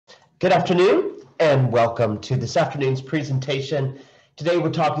Good afternoon and welcome to this afternoon's presentation. Today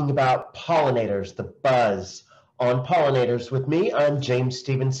we're talking about pollinators, the buzz on pollinators. With me, I'm James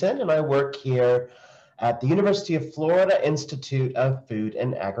Stevenson and I work here at the University of Florida Institute of Food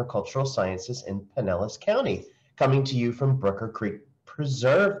and Agricultural Sciences in Pinellas County, coming to you from Brooker Creek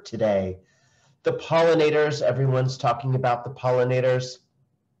Preserve today. The pollinators, everyone's talking about the pollinators.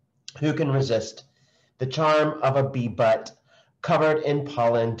 Who can resist the charm of a bee butt covered in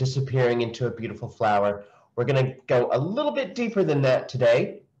pollen, disappearing into a beautiful flower? We're going to go a little bit deeper than that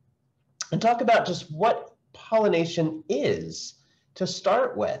today and talk about just what pollination is to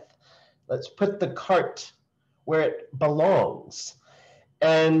start with. Let's put the cart where it belongs.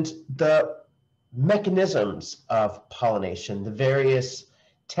 And the mechanisms of pollination, the various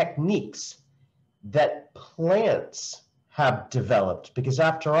techniques that plants have developed, because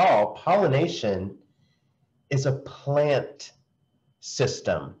after all, pollination is a plant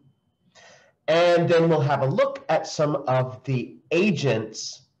system. And then we'll have a look at some of the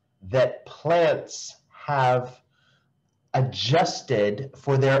agents that plants have adjusted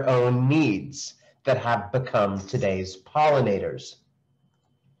for their own needs that have become today's pollinators.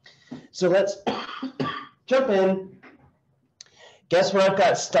 So let's jump in. Guess what I've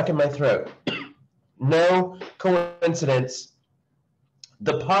got stuck in my throat? No coincidence.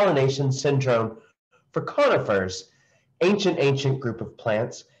 The pollination syndrome for conifers, ancient group of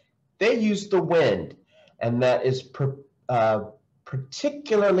plants, they use the wind, and that is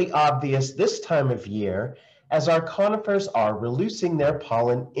particularly obvious this time of year as our conifers are releasing their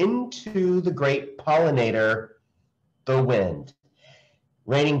pollen into the great pollinator, the wind.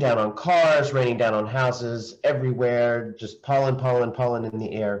 Raining down on cars, raining down on houses, everywhere, just pollen in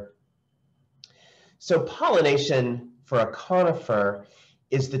the air. So pollination for a conifer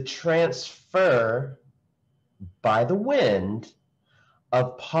is the transfer by the wind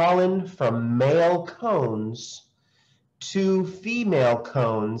of pollen from male cones to female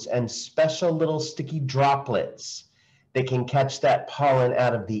cones and special little sticky droplets that can catch that pollen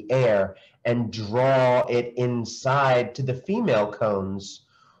out of the air and draw it inside to the female cones,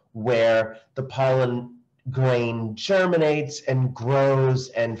 where the pollen grain germinates and grows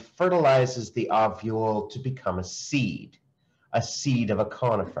and fertilizes the ovule to become a seed of a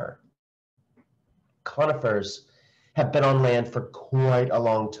conifer. Conifers have been on land for quite a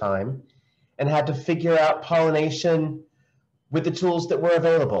long time and had to figure out pollination with the tools that were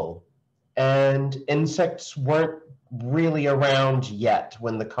available. And insects weren't really around yet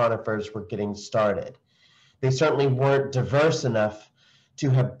when the conifers were getting started. They certainly weren't diverse enough to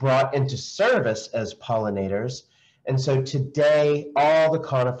have brought into service as pollinators. And so today, all the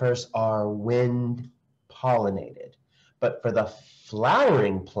conifers are wind pollinated. But for the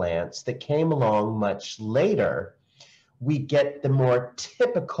flowering plants that came along much later, we get the more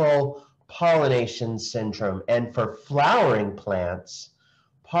typical pollination syndrome. And for flowering plants,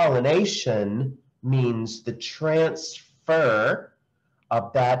 pollination means the transfer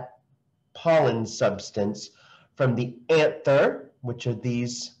of that pollen substance from the anther, which are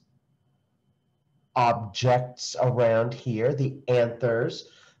these objects around here, the anthers,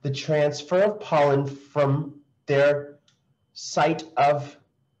 the transfer of pollen from their site of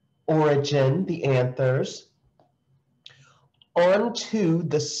origin, the anthers, onto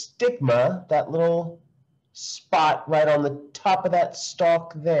the stigma, that little spot right on the top of that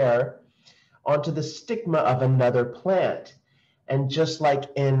stalk there, onto the stigma of another plant. And just like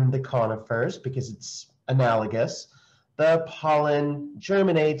in the conifers, because it's analogous, the pollen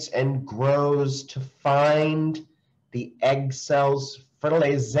germinates and grows to find the egg cells.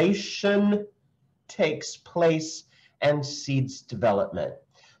 Fertilization takes place and seeds development.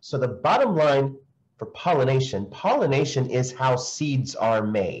 So the bottom line for pollination is how seeds are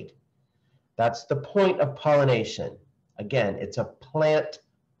made. That's the point of pollination. Again, it's a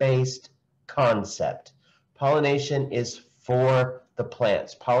plant-based concept. Pollination is for the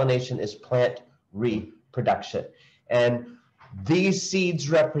plants. Pollination is plant reproduction. And these seeds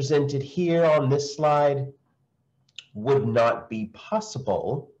represented here on this slide would not be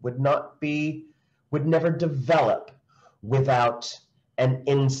possible, would never develop without an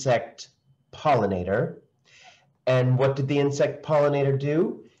insect pollinator. And what did the insect pollinator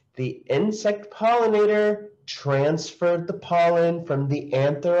do? The insect pollinator transferred the pollen from the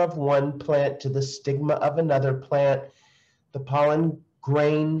anther of one plant to the stigma of another plant. The pollen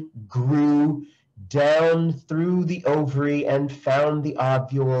grain grew down through the ovary and found the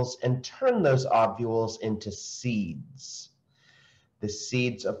ovules and turned those ovules into seeds. The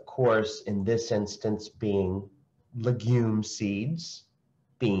seeds, of course, in this instance being legume seeds,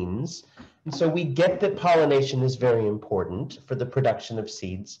 beans. And so we get that pollination is very important for the production of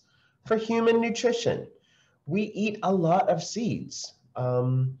seeds For human nutrition, we eat a lot of seeds.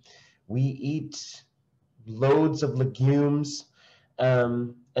 We eat loads of legumes,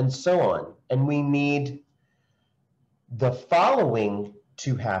 and so on. And we need the following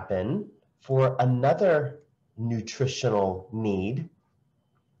to happen for another nutritional need.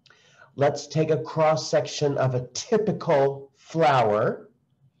 Let's take a cross section of a typical flower,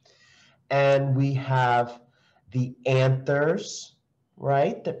 and we have the anthers,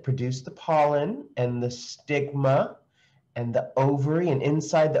 right, that produce the pollen, and the stigma, and the ovary, and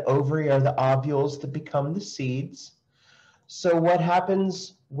inside the ovary are the ovules that become the seeds. So what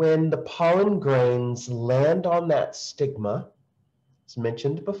happens when the pollen grains land on that stigma, as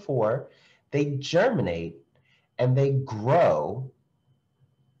mentioned before, they germinate and they grow,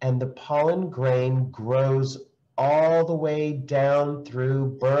 and the pollen grain grows all the way down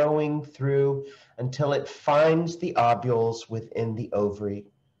through, burrowing through until it finds the ovules within the ovary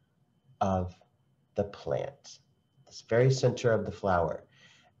of the plant, this very center of the flower.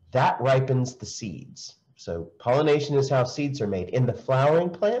 That ripens the seeds. So pollination is how seeds are made. In the flowering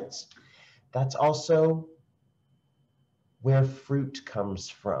plants, that's also where fruit comes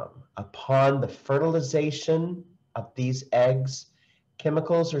from. Upon the fertilization of these eggs,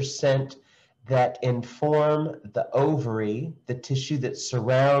 chemicals are sent that inform the ovary, the tissue that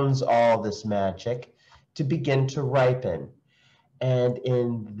surrounds all this magic, to begin to ripen. And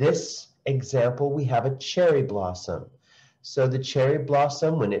in this example, we have a cherry blossom. So the cherry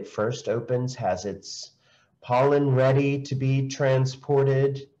blossom, when it first opens, has its pollen ready to be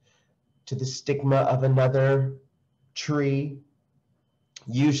transported to the stigma of another tree.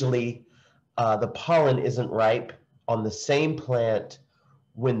 Usually the pollen isn't ripe on the same plant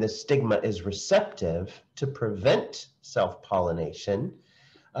when the stigma is receptive to prevent self-pollination.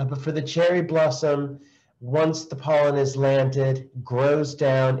 But for the cherry blossom, once the pollen is landed, grows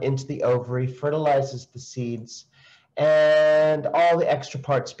down into the ovary, fertilizes the seeds, and all the extra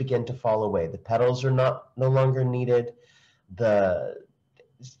parts begin to fall away. The petals are no longer needed. The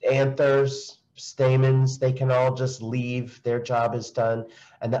anthers, stamens, they can all just leave. Their job is done.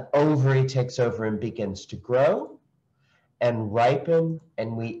 And the ovary takes over and begins to grow and ripen,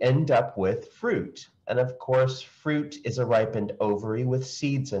 and we end up with fruit. And of course, fruit is a ripened ovary with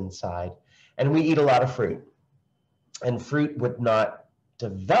seeds inside. And we eat a lot of fruit. And fruit would not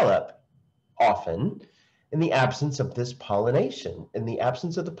develop often in the absence of this pollination. In the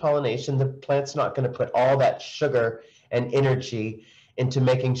absence of the pollination, the plant's not going to put all that sugar and energy into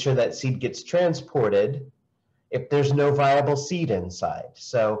making sure that seed gets transported if there's no viable seed inside.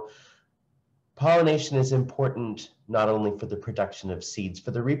 So pollination is important not only for the production of seeds,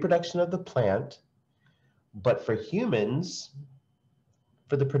 for the reproduction of the plant, but for humans,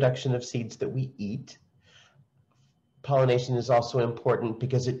 for the production of seeds that we eat. Pollination is also important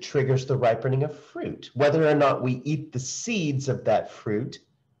because it triggers the ripening of fruit. Whether or not we eat the seeds of that fruit,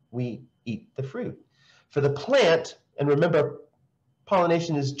 we eat the fruit. For the plant, and remember,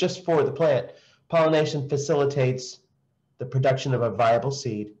 pollination is just for the plant. Pollination facilitates the production of a viable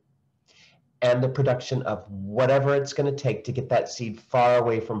seed and the production of whatever it's going to take to get that seed far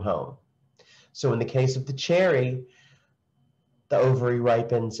away from home. So in the case of the cherry, the ovary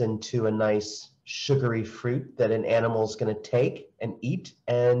ripens into a nice sugary fruit that an animal is going to take and eat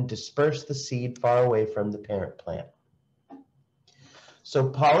and disperse the seed far away from the parent plant. So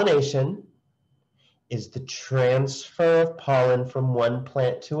pollination is the transfer of pollen from one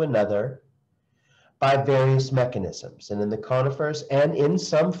plant to another by various mechanisms. And in the conifers and in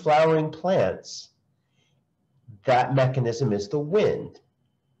some flowering plants, that mechanism is the wind.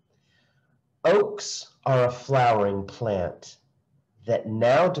 Oaks are a flowering plant that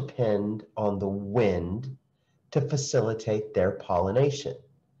now depend on the wind to facilitate their pollination.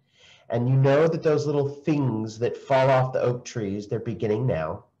 And you know that those little things that fall off the oak trees, they're beginning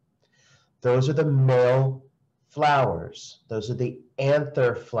now. Those are the male flowers. Those are the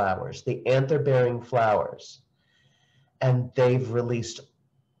anther flowers, the anther-bearing flowers. And they've released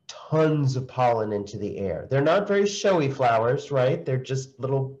tons of pollen into the air. They're not very showy flowers, right? They're just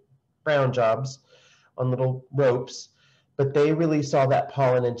little brown jobs on little ropes, but they release all that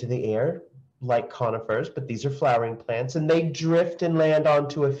pollen into the air like conifers, but these are flowering plants, and they drift and land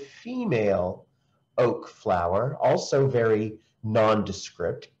onto a female oak flower, also very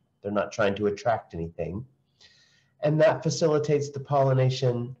nondescript. They're not trying to attract anything. And that facilitates the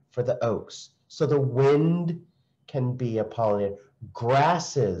pollination for the oaks. So the wind can be a pollinator.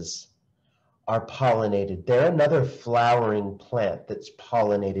 Grasses are pollinated. They're another flowering plant that's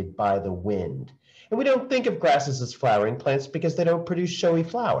pollinated by the wind. And we don't think of grasses as flowering plants because they don't produce showy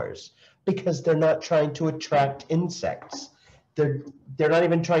flowers, because they're not trying to attract insects. they're not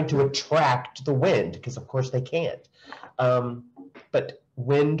even trying to attract the wind, because of course they can't. But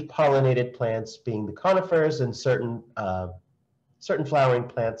wind pollinated plants, being the conifers and certain flowering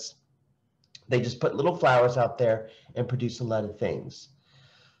plants, they just put little flowers out there and produce a lot of things.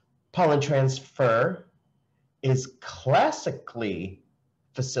 Pollen transfer is classically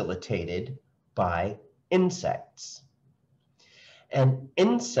facilitated by insects. And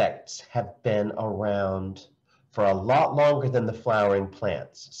insects have been around for a lot longer than the flowering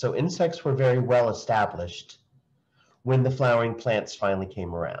plants. So insects were very well established when the flowering plants finally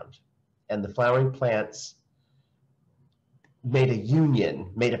came around. And the flowering plants made a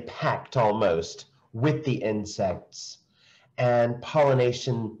union, made a pact almost with the insects, and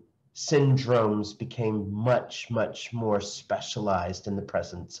pollination syndromes became much, much more specialized in the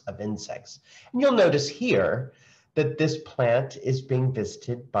presence of insects. And you'll notice here that this plant is being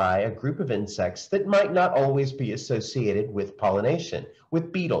visited by a group of insects that might not always be associated with pollination,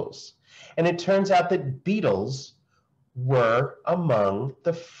 with beetles. And it turns out that beetles were among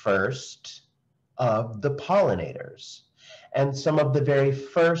the first of the pollinators. And some of the very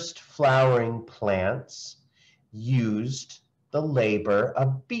first flowering plants used the labor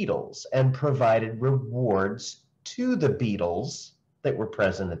of beetles and provided rewards to the beetles that were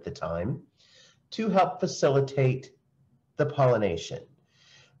present at the time to help facilitate the pollination.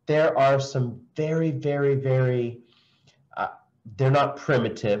 There are some very, very, very, they're not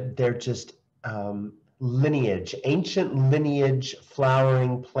primitive, they're just lineage, ancient lineage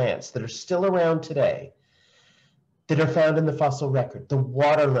flowering plants that are still around today that are found in the fossil record. The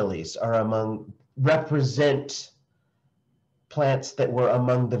water lilies represent plants that were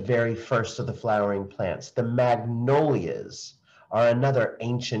among the very first of the flowering plants. The magnolias are another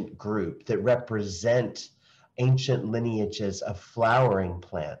ancient group that represent ancient lineages of flowering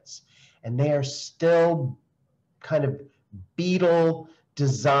plants. And they are still kind of beetle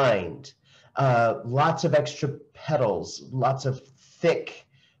designed. Lots of extra petals, lots of thick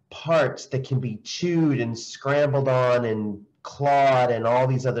parts that can be chewed and scrambled on and clawed and all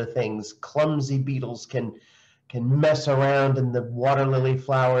these other things. Clumsy beetles can mess around in the water lily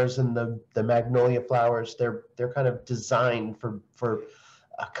flowers and the magnolia flowers. They're kind of designed for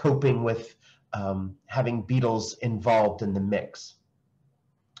coping with having beetles involved in the mix.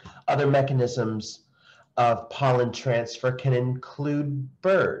 Other mechanisms of pollen transfer can include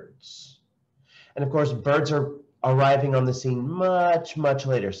birds. And of course, birds are arriving on the scene much, much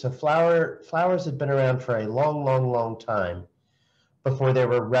later. So flowers had been around for a long, long, long time before there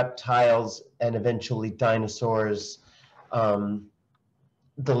were reptiles and eventually dinosaurs, the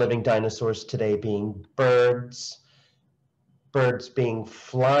living dinosaurs today being birds being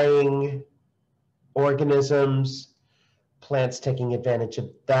flying organisms, plants taking advantage of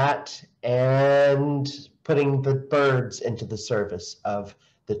that and putting the birds into the service of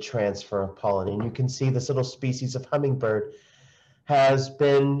the transfer of pollen. And you can see this little species of hummingbird has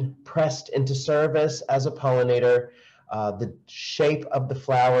been pressed into service as a pollinator. The shape of the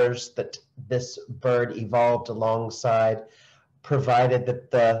flowers that this bird evolved alongside provided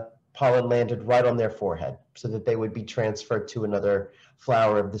that the pollen landed right on their forehead so that they would be transferred to another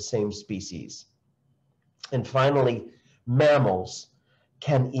flower of the same species. And finally, mammals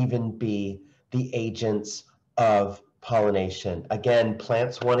can even be the agents of pollination. Again,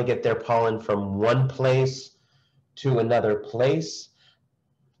 plants want to get their pollen from one place to another place.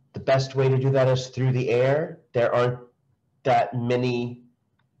 The best way to do that is through the air. There aren't that many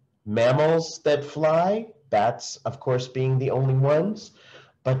mammals that fly, bats, of course, being the only ones,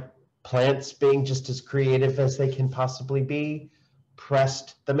 but plants being just as creative as they can possibly be,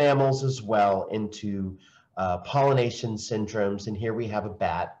 pressed the mammals as well into pollination syndromes. And here we have a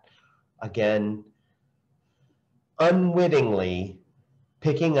bat, again, unwittingly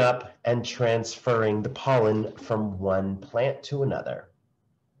picking up and transferring the pollen from one plant to another.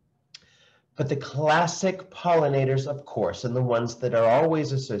 But the classic pollinators, of course, and the ones that are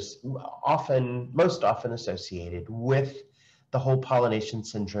always most often associated with the whole pollination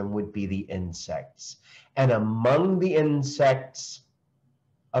syndrome would be the insects. And among the insects,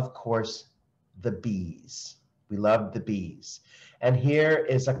 of course, the bees. We love the bees. And here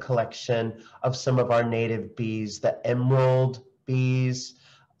is a collection of some of our native bees, the emerald bees,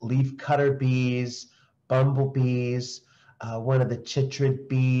 leafcutter bees, bumblebees, one of the chytrid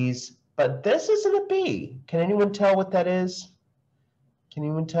bees. But this isn't a bee. Can anyone tell what that is? Can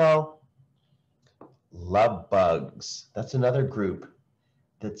anyone tell? Love bugs. That's another group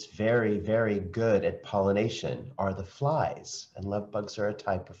that's very, very good at pollination, are the flies. And love bugs are a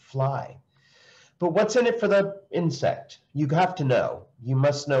type of fly. But what's in it for the insect? You have to know. You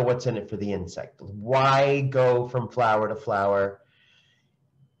must know what's in it for the insect. Why go from flower to flower?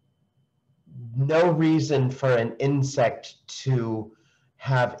 No reason for an insect to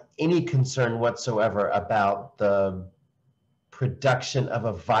have any concern whatsoever about the production of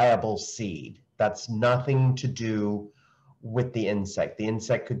a viable seed. That's nothing to do with the insect. The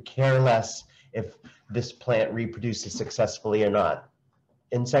insect could care less if this plant reproduces successfully or not.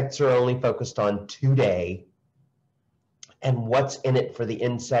 Insects are only focused on today and what's in it for the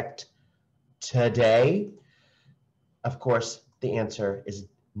insect today. Of course, the answer is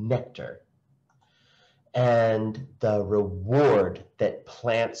nectar. And the reward that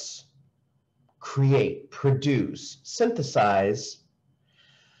plants create, produce, synthesize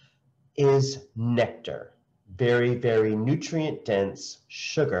is nectar. Very, very nutrient dense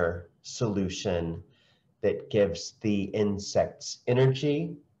sugar solution that gives the insects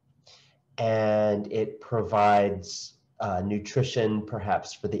energy, and it provides nutrition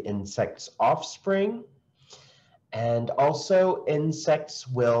perhaps for the insect's offspring. And also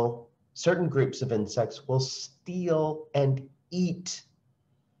certain groups of insects will steal and eat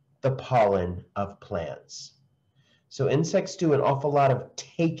the pollen of plants. So insects do an awful lot of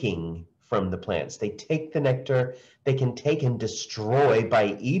taking from the plants. They take the nectar, they can take and destroy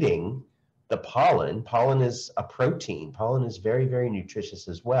by eating the pollen. Pollen is a protein. Pollen is very, very nutritious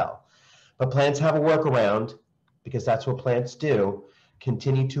as well. But plants have a workaround because that's what plants do,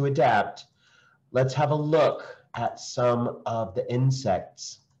 continue to adapt. Let's have a look at some of the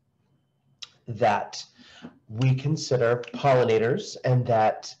insects that we consider pollinators, and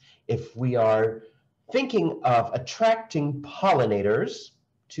that if we are thinking of attracting pollinators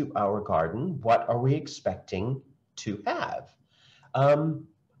to our garden, what are we expecting to have?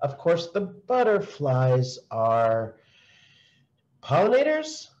 Of course, the butterflies are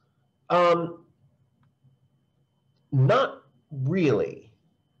pollinators. Not really.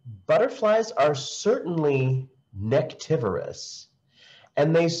 Butterflies are certainly nectivorous,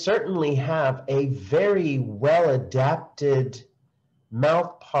 and they certainly have a very well-adapted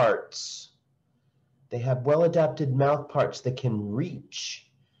mouth parts. They have well-adapted mouth parts that can reach.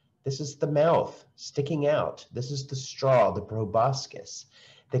 This is the mouth sticking out. This is the straw, the proboscis,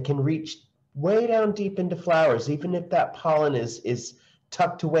 that can reach way down deep into flowers, even if that pollen is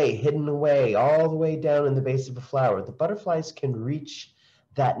tucked away, hidden away, all the way down in the base of a flower. The butterflies can reach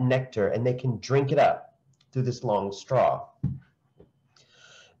that nectar and they can drink it up through this long straw.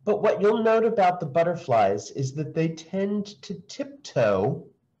 But what you'll note about the butterflies is that they tend to tiptoe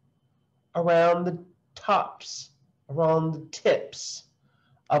around the tops, around the tips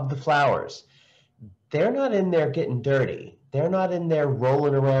of the flowers. They're not in there getting dirty. They're not in there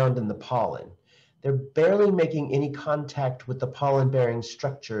rolling around in the pollen. They're barely making any contact with the pollen-bearing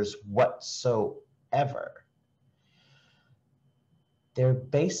structures whatsoever. They're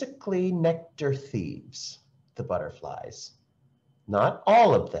basically nectar thieves, the butterflies. Not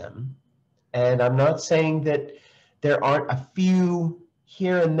all of them. And I'm not saying that there aren't a few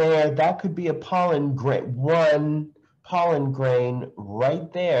here and there. That could be a pollen grain, one pollen grain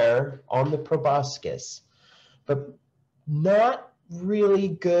right there on the proboscis, but not really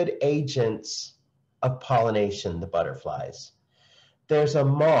good agents of pollination, the butterflies. There's a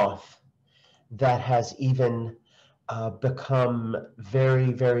moth that has even become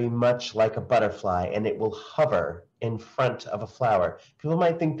very, very much like a butterfly, and it will hover in front of a flower. People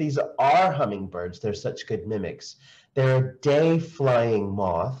might think these are hummingbirds. They're such good mimics. They're a day-flying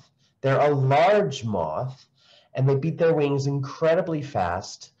moth. They're a large moth, and they beat their wings incredibly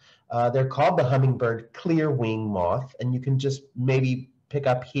fast. They're called the hummingbird clear wing moth, and you can just maybe pick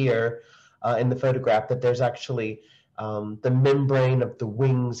up here in the photograph that there's actually the membrane of the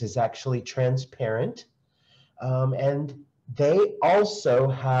wings is actually transparent. And they also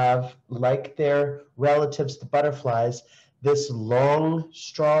have, like their relatives, the butterflies, this long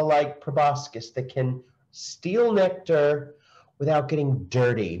straw-like proboscis that can steal nectar without getting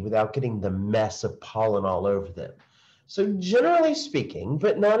dirty, without getting the mess of pollen all over them. So generally speaking,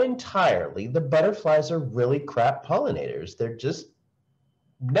 but not entirely, the butterflies are really crap pollinators. They're just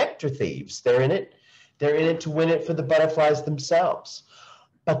nectar thieves. They're in it to win it for the butterflies themselves.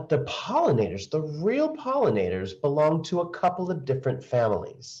 But the pollinators, the real pollinators, belong to a couple of different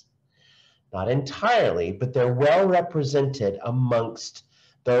families. Not entirely, but they're well represented amongst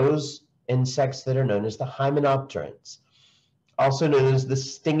those insects that are known as the hymenopterans, also known as the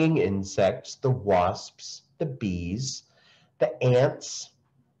stinging insects, the wasps, the bees, the ants,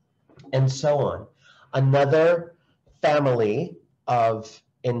 and so on. Another family of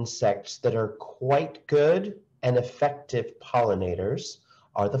insects that are quite good and effective pollinators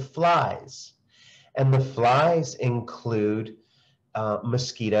are the flies. And the flies include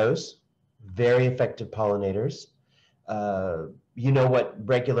mosquitoes, very effective pollinators. You know what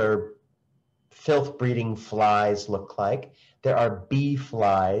regular filth breeding flies look like. There are bee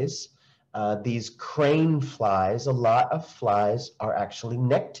flies, these crane flies. A lot of flies are actually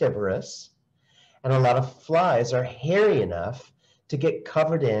nectivorous, and a lot of flies are hairy enough to get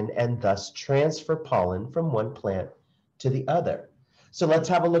covered in and thus transfer pollen from one plant to the other. So let's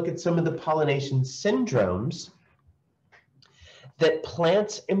have a look at some of the pollination syndromes that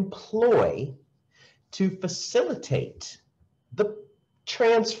plants employ to facilitate the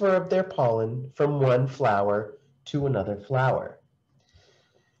transfer of their pollen from one flower to another flower.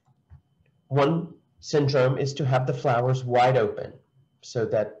 One syndrome is to have the flowers wide open so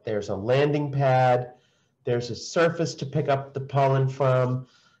that there's a landing pad, there's a surface to pick up the pollen from,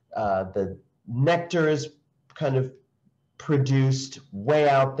 the nectar is kind of produced way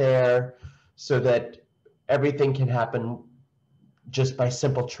out there so that everything can happen just by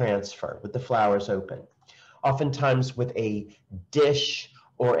simple transfer with the flowers open. Oftentimes with a dish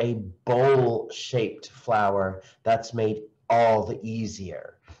or a bowl-shaped flower, that's made all the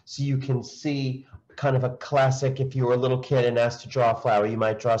easier. So you can see kind of a classic, if you were a little kid and asked to draw a flower, you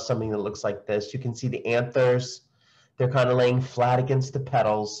might draw something that looks like this. You can see the anthers. They're kind of laying flat against the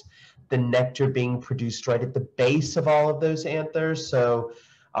petals, the nectar being produced right at the base of all of those anthers. So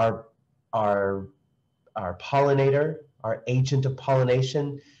our pollinator, our agent of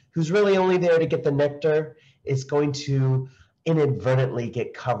pollination, who's really only there to get the nectar, is going to inadvertently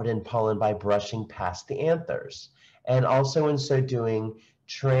get covered in pollen by brushing past the anthers. And also in so doing,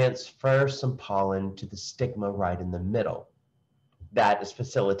 transfer some pollen to the stigma right in the middle. That is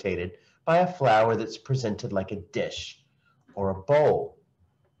facilitated by a flower that's presented like a dish or a bowl.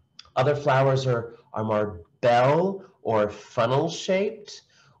 Other flowers are more bell or funnel shaped,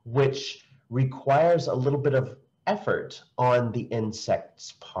 which requires a little bit of effort on the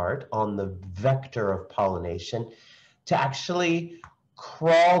insect's part, on the vector of pollination, to actually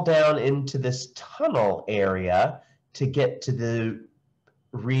crawl down into this tunnel area to get to the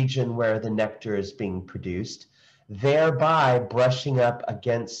region where the nectar is being produced, thereby brushing up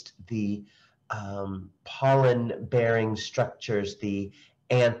against the pollen-bearing structures, the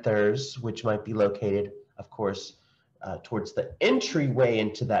anthers, which might be located, of course, towards the entryway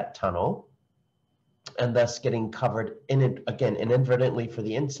into that tunnel, and thus getting covered, again, inadvertently for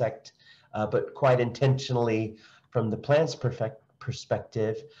the insect, but quite intentionally from the plant's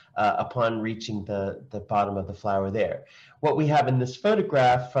perspective upon reaching the bottom of the flower there. What we have in this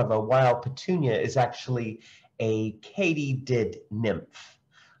photograph of a wild petunia is actually a katydid nymph,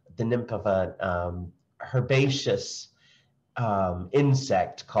 the nymph of a herbaceous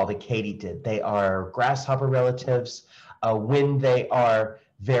insect called a katydid. They are grasshopper relatives when they are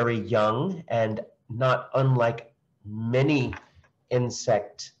very young, and not unlike many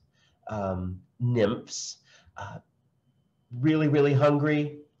insect nymphs, really, really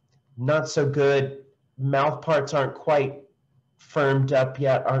hungry, not so good. Mouth parts aren't quite firmed up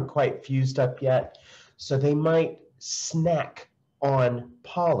yet, aren't quite fused up yet. So they might snack on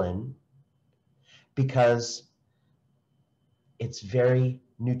pollen because it's very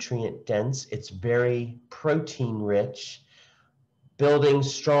nutrient dense, it's very protein rich, building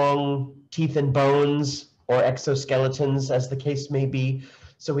strong teeth and bones or exoskeletons, as the case may be.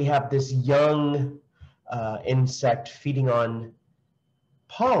 So we have this young insect feeding on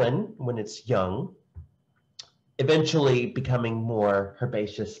pollen when it's young, eventually becoming more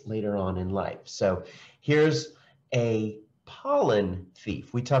herbaceous later on in life. So here's a pollen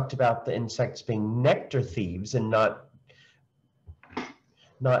thief. We talked about the insects being nectar thieves and not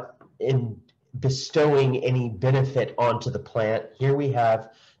in bestowing any benefit onto the plant. Here we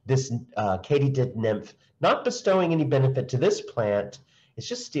have this katydid nymph not bestowing any benefit to this plant. It's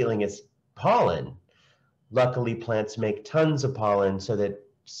just stealing its pollen. Luckily, plants make tons of pollen so that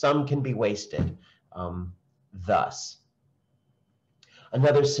some can be wasted. Thus,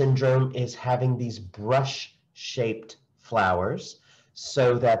 another syndrome is having these brush-shaped flowers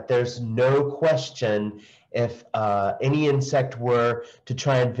so that there's no question if any insect were to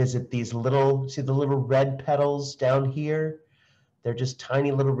try and visit these little, see the little red petals down here? They're just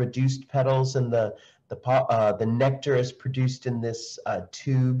tiny little reduced petals, and the nectar is produced in this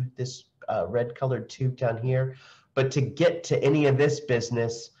tube, this red-colored tube down here. But to get to any of this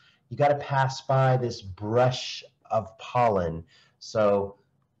business, you got to pass by this brush of pollen. So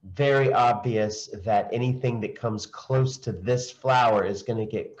very obvious that anything that comes close to this flower is going to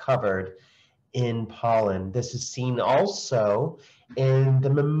get covered in pollen. This is seen also in the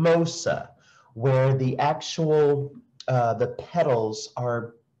mimosa, where the actual the petals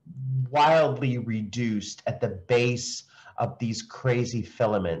are wildly reduced at the base of these crazy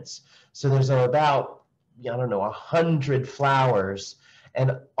filaments. So there's about, I don't know, 100 flowers,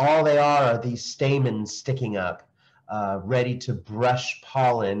 and all they are these stamens sticking up, ready to brush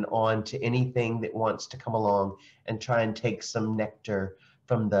pollen onto anything that wants to come along and try and take some nectar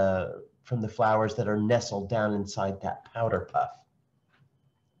from the flowers that are nestled down inside that powder puff.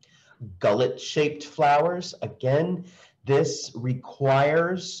 Gullet-shaped flowers, again, this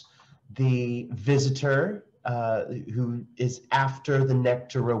requires the visitor who is after the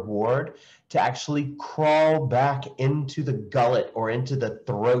nectar reward to actually crawl back into the gullet or into the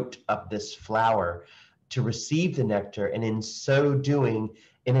throat of this flower to receive the nectar, and in so doing,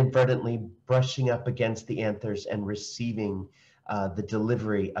 inadvertently brushing up against the anthers and receiving the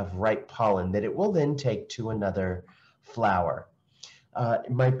delivery of ripe pollen that it will then take to another flower.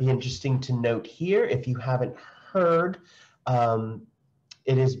 It might be interesting to note here, if you haven't heard,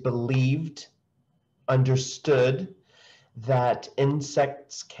 it is believed, understood, that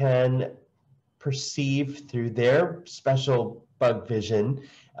insects can perceive through their special bug vision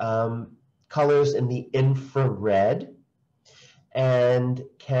colors in the infrared, and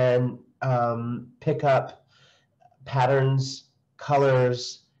can pick up patterns,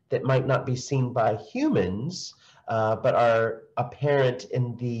 colors that might not be seen by humans, but are apparent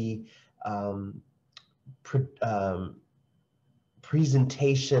in the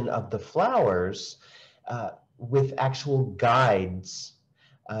presentation of the flowers, with actual guides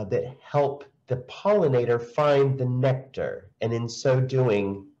that help the pollinator find the nectar, and in so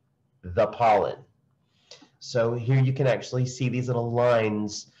doing, the pollen. So here you can actually see these little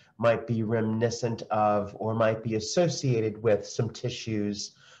lines might be reminiscent of, or might be associated with, some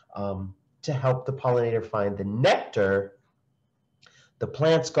tissues to help the pollinator find the nectar. The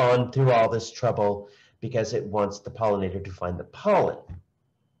plant's gone through all this trouble because it wants the pollinator to find the pollen.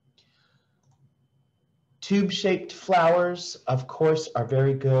 Tube-shaped flowers, of course, are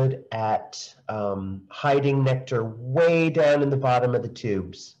very good at hiding nectar way down in the bottom of the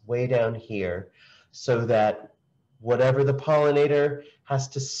tubes, way down here, so that whatever the pollinator has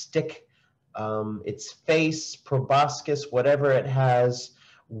to stick its face, proboscis, whatever it has,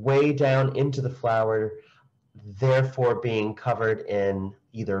 way down into the flower, therefore being covered in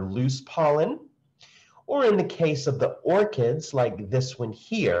either loose pollen, or in the case of the orchids, like this one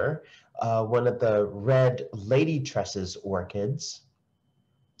here, one of the red lady tresses orchids.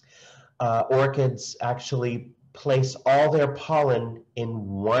 Orchids actually place all their pollen in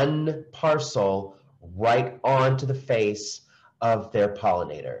one parcel right onto the face of their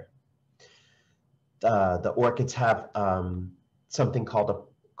pollinator. The orchids have something called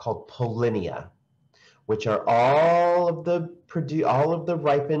pollinia, which are all of the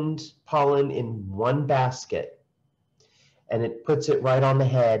ripened pollen in one basket, and it puts it right on the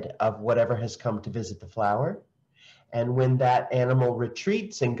head of whatever has come to visit the flower. And when that animal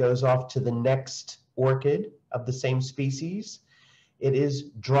retreats and goes off to the next orchid of the same species, it is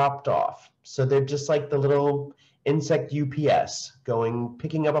dropped off. So they're just like the little insect UPS,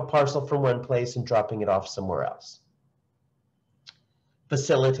 picking up a parcel from one place and dropping it off somewhere else.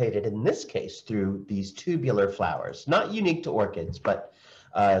 Facilitated in this case through these tubular flowers. Not unique to orchids, but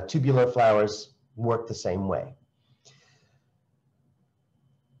tubular flowers work the same way.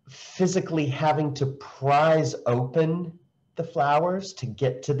 Physically having to prise open the flowers to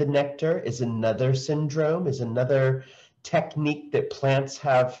get to the nectar is another syndrome, is another technique that plants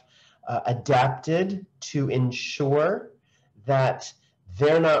have adapted to ensure that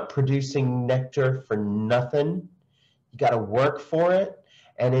they're not producing nectar for nothing. You got to work for it.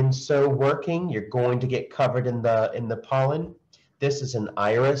 And in so working, you're going to get covered in the pollen. This is an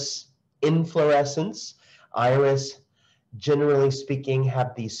iris inflorescence. Iris, generally speaking,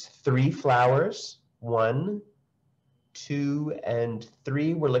 have these 3 flowers. 1, 2, and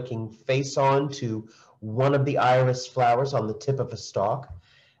 3. We're looking face on to one of the iris flowers on the tip of a stalk.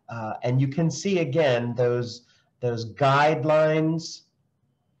 And you can see again those guidelines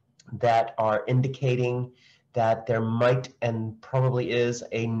that are indicating that there might and probably is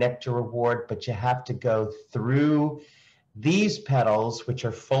a nectar reward, but you have to go through these petals, which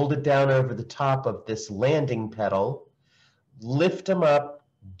are folded down over the top of this landing petal, lift them up,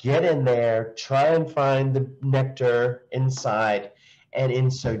 get in there, try and find the nectar inside, and in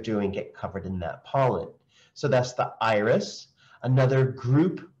so doing get covered in that pollen. So that's the iris. Another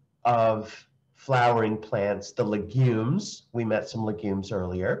group of flowering plants, the legumes. We met some legumes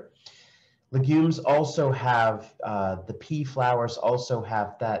earlier. Legumes also have, the pea flowers also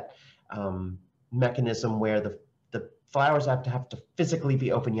have that mechanism where the flowers have to physically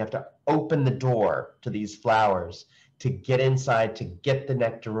be open. You have to open the door to these flowers to get inside, to get the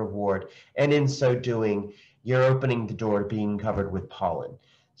nectar reward. And in so doing, you're opening the door to being covered with pollen.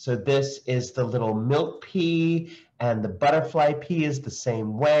 So this is the little milk pea, and the butterfly pea is the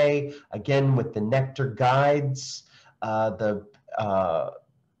same way. Again, with the nectar guides, the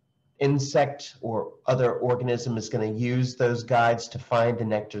insect or other organism is going to use those guides to find the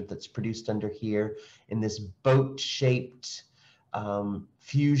nectar that's produced under here in this boat-shaped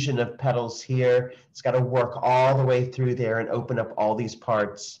fusion of petals here. It's got to work all the way through there and open up all these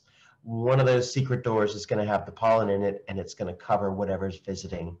parts. One of those secret doors is going to have the pollen in it, and it's going to cover whatever's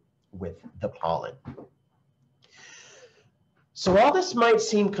visiting with the pollen. So all this might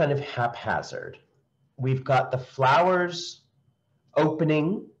seem kind of haphazard. We've got the flowers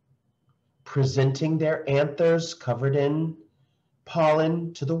opening, presenting their anthers covered in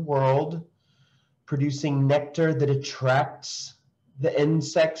pollen to the world, producing nectar that attracts the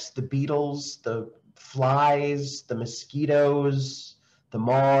insects, the beetles, the flies, the mosquitoes, the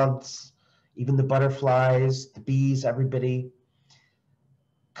moths, even the butterflies, the bees, everybody,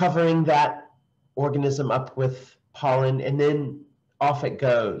 covering that organism up with pollen, and then off it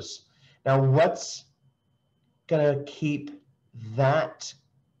goes. Now, what's going to keep that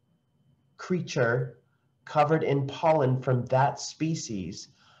creature covered in pollen from that species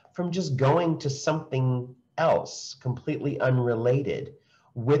from just going to something else completely unrelated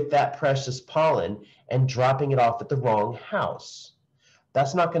with that precious pollen and dropping it off at the wrong house?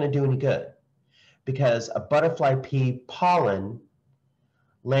 That's not going to do any good, because a butterfly pea pollen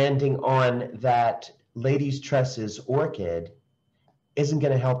landing on that lady's tresses orchid isn't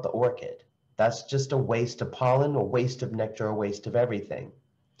going to help the orchid. That's just a waste of pollen, a waste of nectar, a waste of everything.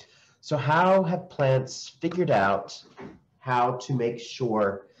 So how have plants figured out how to make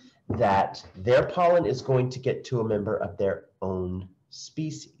sure that their pollen is going to get to a member of their own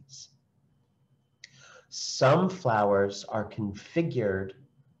species? Some flowers are configured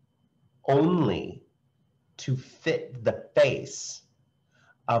only to fit the face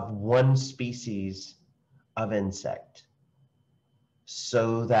of one species of insect,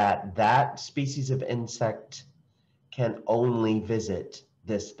 so that that species of insect can only visit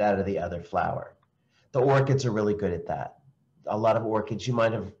this, that, or the other flower. The orchids are really good at that. A lot of orchids, you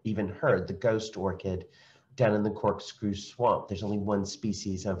might have even heard the ghost orchid down in the corkscrew swamp. There's only one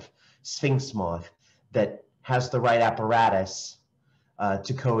species of sphinx moth that has the right apparatus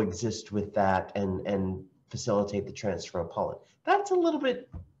to coexist with that and facilitate the transfer of pollen. That's a little bit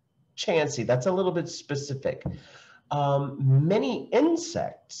chancy. That's a little bit specific. Many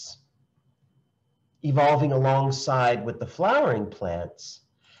insects evolving alongside with the flowering plants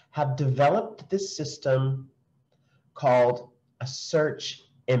have developed this system called a search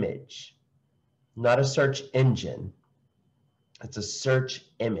image. Not a search engine, it's a search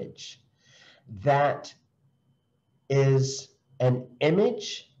image. That is an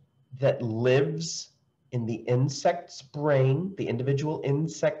image that lives in the insect's brain, the individual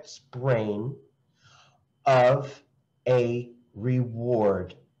insect's brain, of a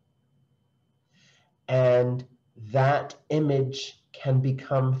reward. And that image can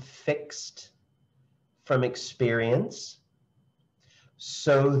become fixed from experience,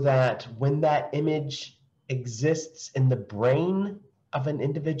 so that when that image exists in the brain of an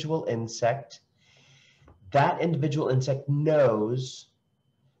individual insect, that individual insect knows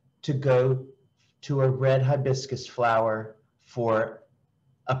to go to a red hibiscus flower for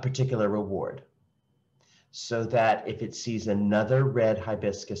a particular reward. So that if it sees another red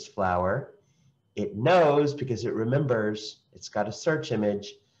hibiscus flower, it knows, because it remembers, it's got a search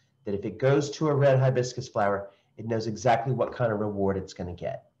image, that if it goes to a red hibiscus flower, it knows exactly what kind of reward it's going to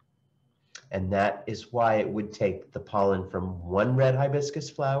get. And that is why it would take the pollen from one red hibiscus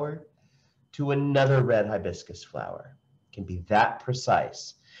flower to another red hibiscus flower. It can be that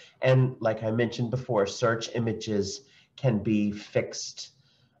precise. And like I mentioned before, search images can be fixed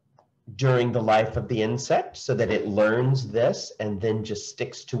during the life of the insect so that it learns this and then just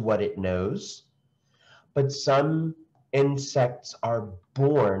sticks to what it knows. But some insects are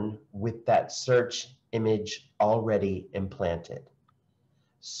born with that search image already implanted,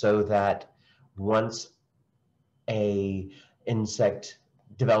 so that once an insect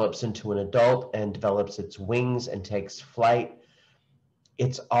develops into an adult and develops its wings and takes flight,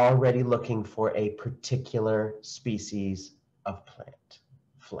 it's already looking for a particular species of plant,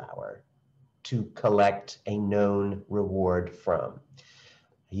 flower, to collect a known reward from.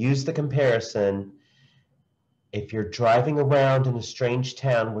 I use the comparison: if you're driving around in a strange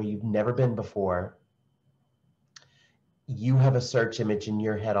town where you've never been before, you have a search image in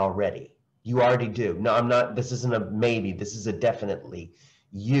your head already. You already do. No, I'm not, this isn't a maybe, this is a definitely.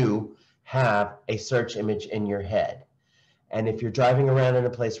 You have a search image in your head. And if you're driving around in a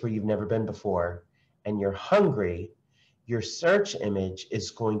place where you've never been before and you're hungry, your search image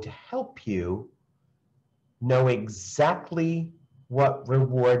is going to help you know exactly what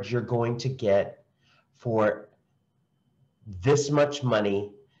reward you're going to get for this much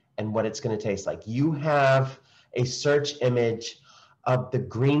money and what it's going to taste like. You have a search image of the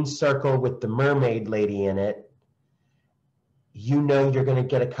green circle with the mermaid lady in it. You know you're going to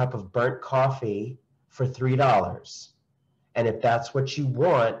get a cup of burnt coffee for $3. And if that's what you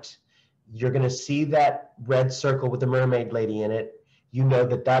want, you're going to see that red circle with the mermaid lady in it. You know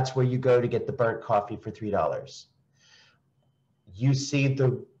that that's where you go to get the burnt coffee for $3. You see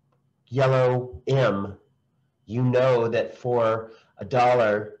the yellow M, you know that for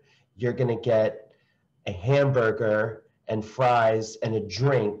 $1, you're going to get a hamburger and fries and a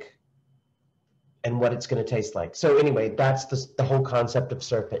drink and what it's going to taste like. So anyway, that's the whole concept of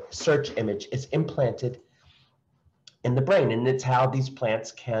search image. It's implanted in the brain, and it's how these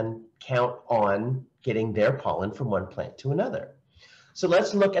plants can count on getting their pollen from one plant to another. So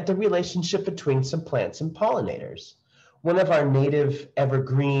let's look at the relationship between some plants and pollinators. One of our native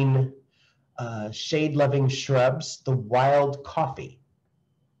evergreen shade-loving shrubs, the wild coffee,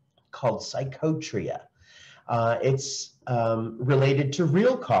 called Psychotria. It's related to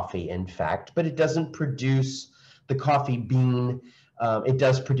real coffee, in fact, but it doesn't produce the coffee bean. It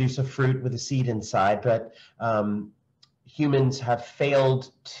does produce a fruit with a seed inside, but humans have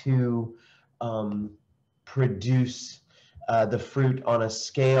failed to produce the fruit on a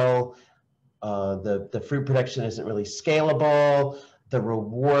scale. The fruit production isn't really scalable. The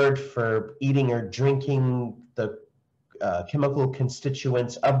reward for eating or drinking the chemical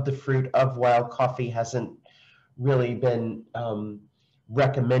constituents of the fruit of wild coffee hasn't really been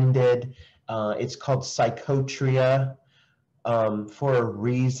recommended. It's called Psychotria for a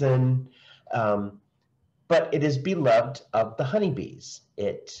reason, but it is beloved of the honeybees.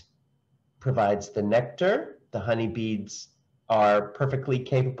 It provides the nectar. The honeybees are perfectly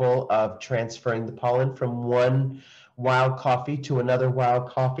capable of transferring the pollen from one wild coffee to another wild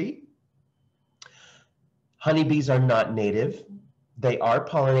coffee. Honeybees are not native. They are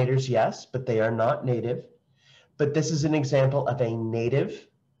pollinators, yes, but they are not native. But this is an example of a native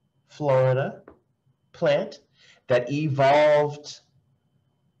Florida plant that evolved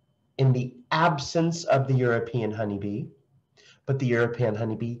in the absence of the European honeybee, but the European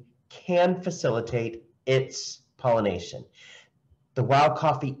honeybee can facilitate its pollination. The wild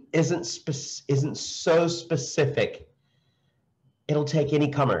coffee isn't so specific. It'll take any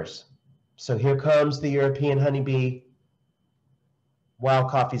comers. So here comes the European honeybee. Wild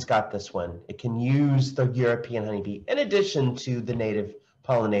coffee's got this one. It can use the European honeybee in addition to the native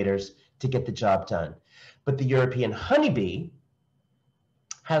pollinators to get the job done. But the European honeybee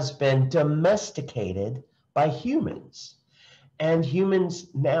has been domesticated by humans. And humans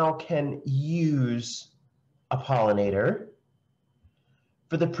now can use a pollinator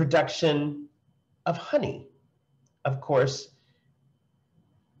for the production of honey. Of course,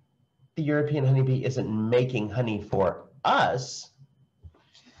 the European honeybee isn't making honey for us.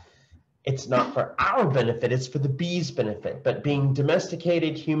 It's not for our benefit, it's for the bees' benefit. But being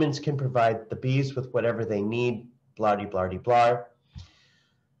domesticated, humans can provide the bees with whatever they need, blah-de-blah-de-blah.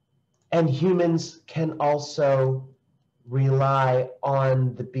 And humans can also rely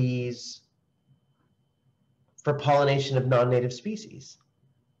on the bees for pollination of non-native species.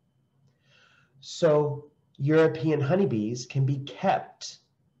 So European honeybees can be kept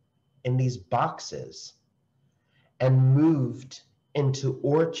in these boxes and moved into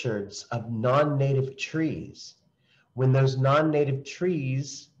orchards of non-native trees. When those non-native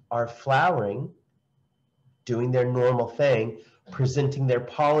trees are flowering, doing their normal thing, presenting their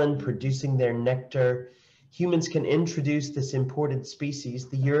pollen, producing their nectar, humans can introduce this imported species,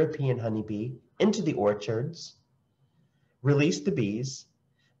 the European honeybee, into the orchards, release the bees.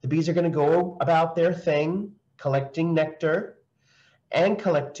 The bees are going to go about their thing, collecting nectar and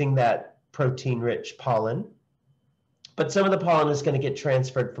collecting that protein-rich pollen. But some of the pollen is going to get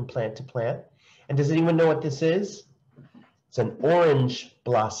transferred from plant to plant. And does anyone know what this is? It's an orange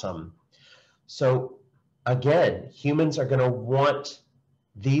blossom. So again, humans are going to want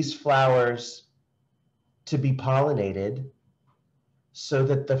these flowers to be pollinated so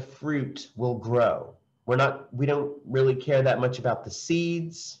that the fruit will grow. We don't really care that much about the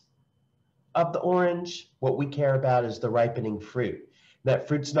seeds of the orange. What we care about is the ripening fruit. That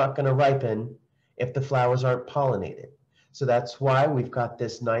fruit's not going to ripen if the flowers aren't pollinated. So that's why we've got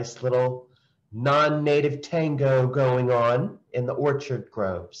this nice little non-native tango going on in the orchard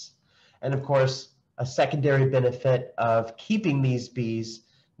groves. And of course, a secondary benefit of keeping these bees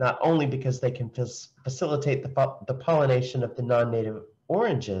not only because they can facilitate the pollination of the non-native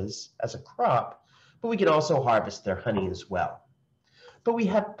oranges as a crop, but we can also harvest their honey as well. But we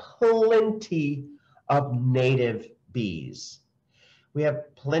have plenty of native bees. We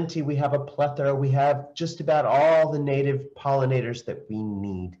have plenty, we have a plethora, we have just about all the native pollinators that we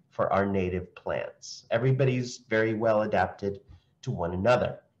need for our native plants. Everybody's very well adapted to one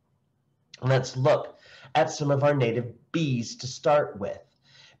another. Let's look at some of our native bees to start with.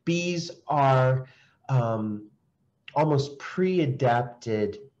 Bees are almost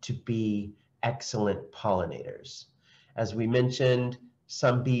pre-adapted to be excellent pollinators. As we mentioned,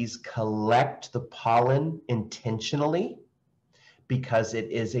 some bees collect the pollen intentionally because it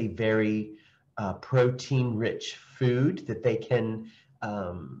is a very protein-rich food that they can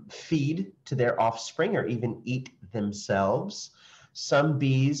feed to their offspring or even eat themselves. Some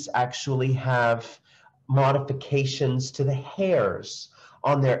bees actually have modifications to the hairs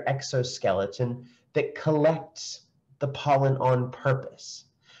on their exoskeleton that collects the pollen on purpose.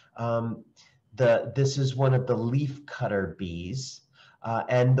 This is one of the leaf cutter bees,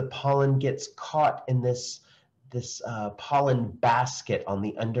 and the pollen gets caught in this pollen basket on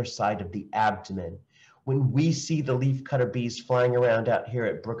the underside of the abdomen. When we see the leafcutter bees flying around out here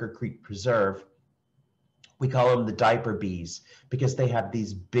at Brooker Creek Preserve, we call them the diaper bees because they have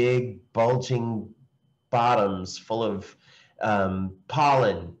these big bulging bottoms full of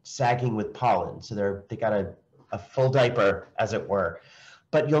pollen, sagging with pollen. So they got a full diaper, as it were.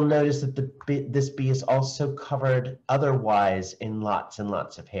 But you'll notice that this bee is also covered otherwise in lots and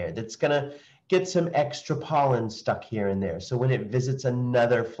lots of hair. That's gonna get some extra pollen stuck here and there. So when it visits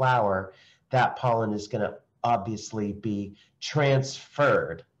another flower, that pollen is going to obviously be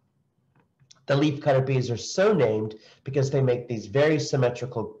transferred. The leafcutter bees are so named because they make these very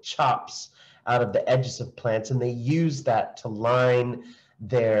symmetrical chops out of the edges of plants, and they use that to line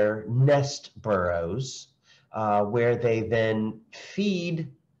their nest burrows, where they then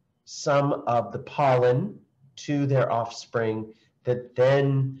feed some of the pollen to their offspring that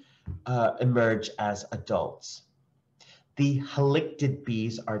then emerge as adults. The halictid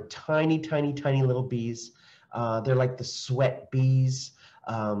bees are tiny, tiny, tiny little bees. They're like the sweat bees.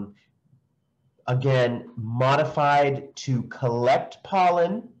 Again, modified to collect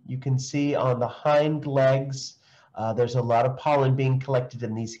pollen. You can see on the hind legs, there's a lot of pollen being collected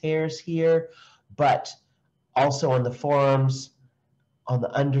in these hairs here, but also on the forearms, on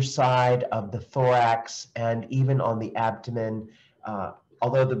the underside of the thorax, and even on the abdomen.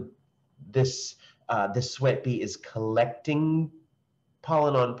 Although this sweat bee is collecting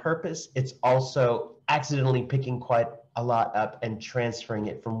pollen on purpose, it's also accidentally picking quite a lot up and transferring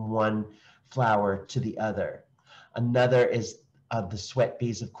it from one flower to the other. Another is the sweat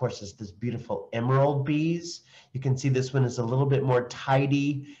bees, of course, is this beautiful emerald bees. You can see this one is a little bit more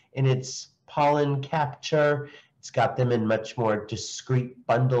tidy in its pollen capture. It's got them in much more discrete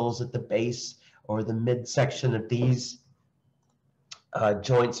bundles at the base or the midsection of these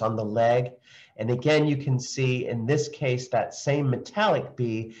joints on the leg. And again, you can see in this case, that same metallic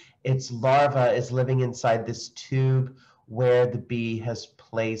bee, its larva is living inside this tube where the bee has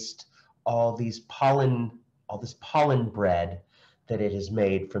placed all this pollen bread that it has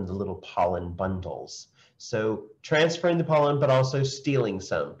made from the little pollen bundles. So transferring the pollen, but also stealing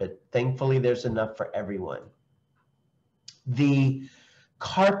some, but thankfully there's enough for everyone. The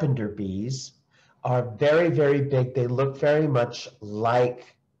carpenter bees are very, very big. They look very much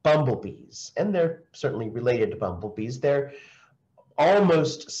like bumblebees, and they're certainly related to bumblebees. They're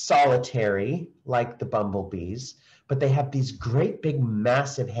almost solitary like the bumblebees, but they have these great big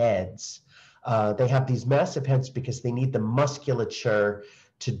massive heads. They have these massive heads because they need the musculature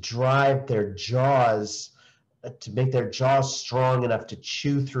to drive their jaws, to make their jaws strong enough to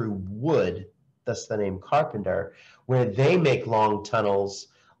chew through wood, thus the name carpenter, where they make long tunnels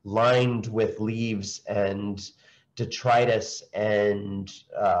lined with leaves and detritus and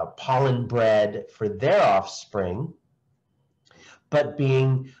pollen bread for their offspring. But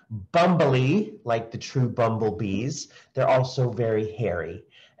being bumbly, like the true bumblebees, they're also very hairy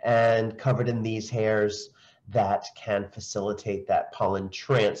and covered in these hairs that can facilitate that pollen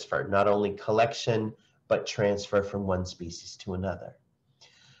transfer, not only collection, but transfer from one species to another.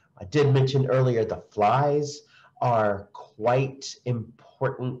 I did mention earlier the flies are quite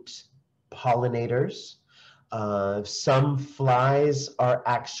important pollinators. Some flies are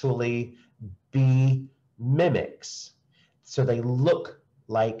actually bee mimics. So they look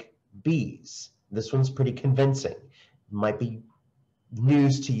like bees. This one's pretty convincing. It might be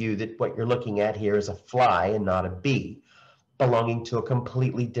news to you that what you're looking at here is a fly and not a bee, belonging to a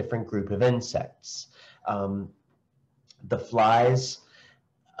completely different group of insects. The flies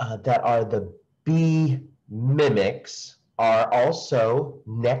that are the bee mimics are also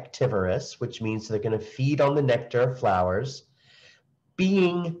nectivorous, which means they're going to feed on the nectar of flowers.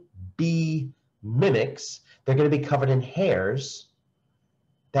 Being bee mimics, they're going to be covered in hairs.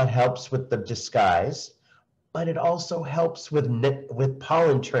 That helps with the disguise, but it also helps with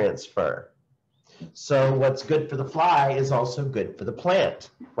pollen transfer. So what's good for the fly is also good for the plant,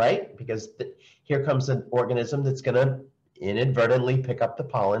 right? Because here comes an organism that's going to inadvertently pick up the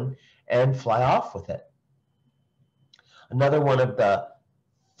pollen and fly off with it. Another one of the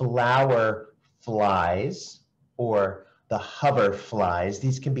flower flies, or the hover flies,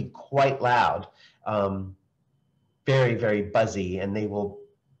 these can be quite loud, very, very buzzy, and they will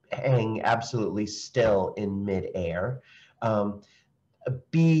hang absolutely still in midair. One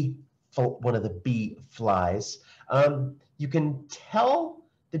of the bee flies, you can tell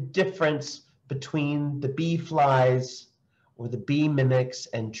the difference between the bee flies or the bee mimics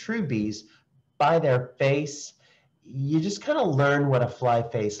and true bees by their face. You just kind of learn what a fly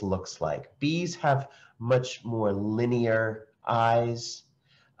face looks like. Bees have much more linear eyes.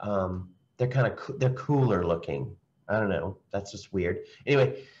 They're cooler looking. I don't know, that's just weird.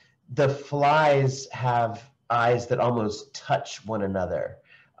 Anyway, the flies have eyes that almost touch one another.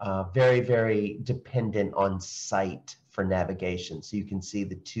 Very, very dependent on sight for navigation. So you can see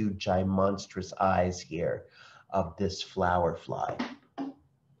the two gigantic eyes here of this flower fly.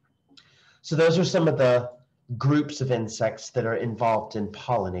 So those are some of the groups of insects that are involved in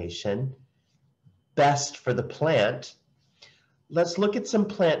pollination. Best for the plant. Let's look at some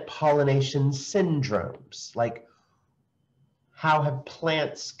plant pollination syndromes, like how have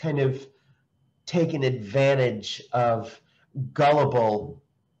plants kind of taken advantage of gullible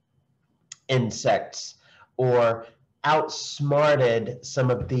insects or outsmarted some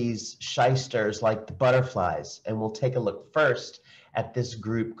of these shysters like the butterflies. And we'll take a look first at this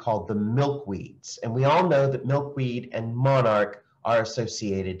group called the milkweeds. And we all know that milkweed and monarch are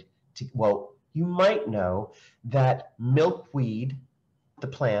associated to, well, you might know that milkweed, the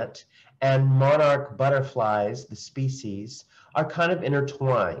plant, and monarch butterflies, the species, are kind of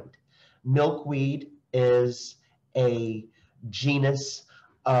intertwined. Milkweed is a genus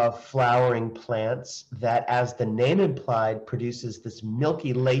of flowering plants that, as the name implied, produces this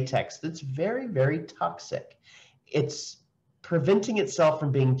milky latex that's very, very toxic. It's preventing itself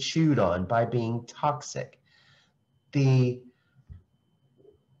from being chewed on by being toxic. The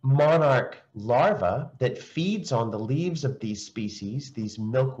monarch larva that feeds on the leaves of these species, these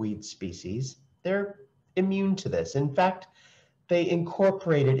milkweed species, they're immune to this. In fact, they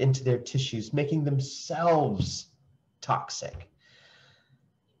incorporate it into their tissues, making themselves toxic.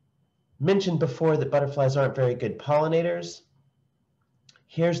 Mentioned before that butterflies aren't very good pollinators.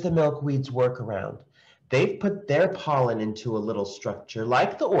 Here's the milkweed's workaround. They've put their pollen into a little structure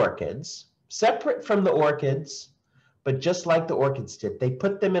like the orchids, separate from the orchids, but just like the orchids did. They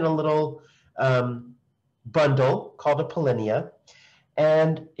put them in a little bundle called a pollinia.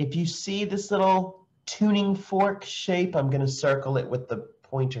 And if you see this little tuning fork shape, I'm going to circle it with the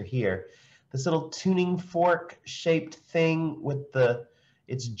pointer here. This little tuning fork shaped thing with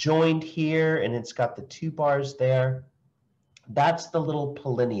it's joined here and it's got the two bars there. That's the little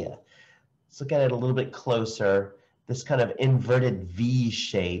pollinia. Let's look at it a little bit closer. This kind of inverted V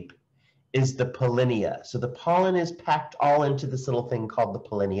shape is the pollinia. So the pollen is packed all into this little thing called the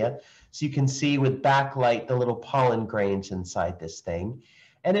pollinia. So you can see with backlight the little pollen grains inside this thing.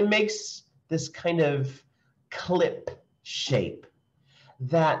 And it makes this kind of clip shape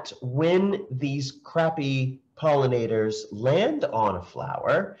that when these crappy pollinators land on a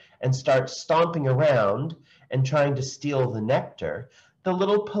flower and start stomping around and trying to steal the nectar, the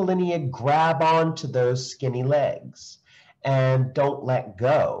little pollinia grab onto those skinny legs and don't let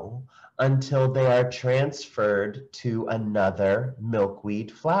go until they are transferred to another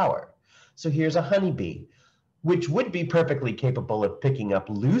milkweed flower. So here's a honeybee, which would be perfectly capable of picking up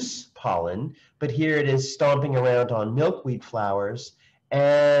loose pollen, but here it is stomping around on milkweed flowers,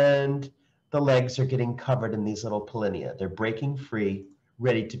 and the legs are getting covered in these little pollinia. They're breaking free,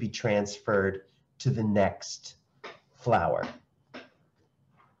 ready to be transferred to the next flower.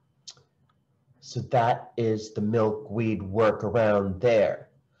 So that is the milkweed workaround there.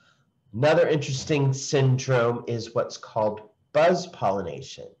 Another interesting syndrome is what's called buzz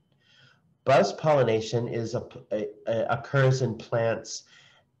pollination. Buzz pollination occurs in plants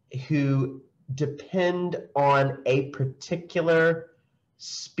who depend on a particular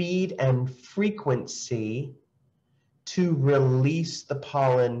speed and frequency to release the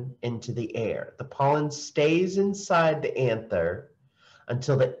pollen into the air. The pollen stays inside the anther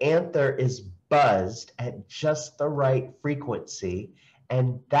until the anther is buzzed at just the right frequency,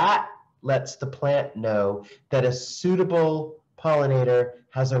 and that lets the plant know that a suitable pollinator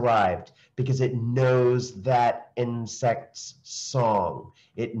has arrived because it knows that insect's song.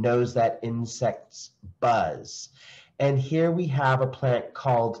 It knows that insect's buzz. And here we have a plant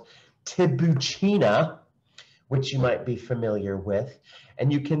called Tibucina, which you might be familiar with.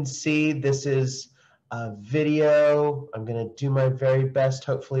 And you can see this is a video. I'm going to do my very best.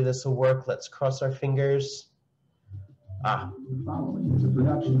 Hopefully this will work. Let's cross our fingers. Following is a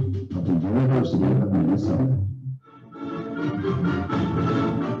production of the University of Minnesota.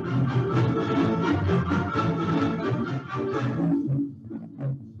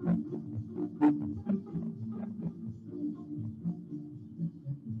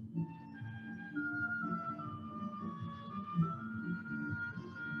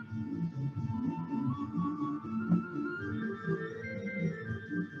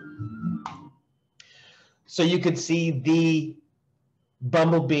 So you could see the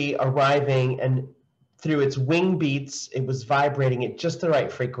bumblebee arriving, and through its wing beats, it was vibrating at just the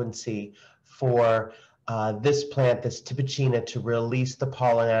right frequency for this plant, this Tibucina, to release the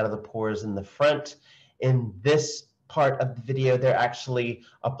pollen out of the pores in the front. In this part of the video, they're actually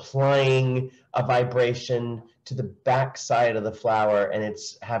applying a vibration to the back side of the flower, and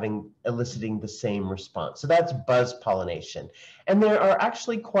it's eliciting the same response. So that's buzz pollination. And there are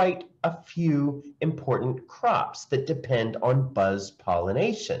actually quite a few important crops that depend on buzz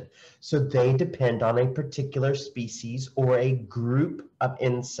pollination. So they depend on a particular species or a group of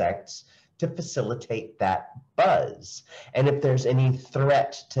insects to facilitate that buzz. And if there's any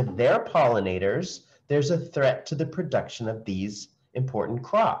threat to their pollinators, there's a threat to the production of these important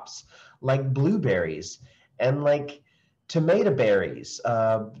crops, like blueberries and like tomato berries.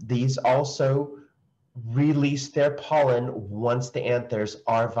 These also release their pollen once the anthers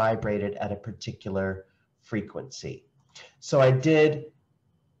are vibrated at a particular frequency. So I did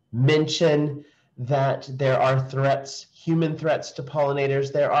mention that there are threats, human threats to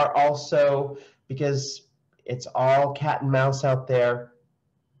pollinators. There are also, because it's all cat and mouse out there,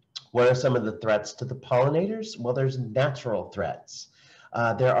 what are some of the threats to the pollinators? Well, there's natural threats.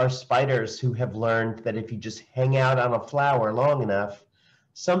 There are spiders who have learned that if you just hang out on a flower long enough,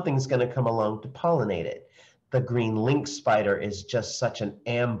 something's going to come along to pollinate it. The green lynx spider is just such an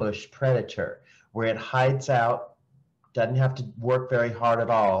ambush predator where it hides out, doesn't have to work very hard at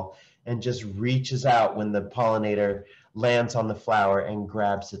all, and just reaches out when the pollinator lands on the flower and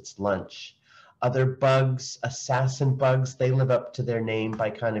grabs its lunch. Other bugs, assassin bugs, they live up to their name by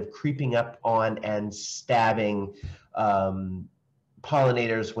kind of creeping up on and stabbing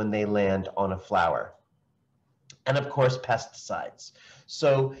pollinators when they land on a flower. And of course, pesticides.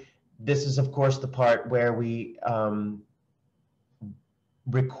 So this is, of course, the part where we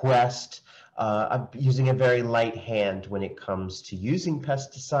request using a very light hand when it comes to using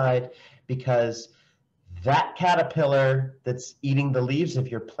pesticide, because that caterpillar that's eating the leaves of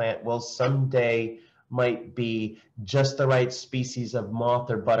your plant will someday might be just the right species of moth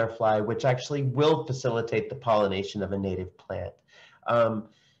or butterfly, which actually will facilitate the pollination of a native plant.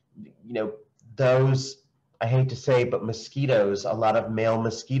 Those, I hate to say, but mosquitoes, a lot of male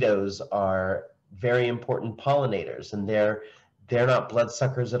mosquitoes are very important pollinators, and they're not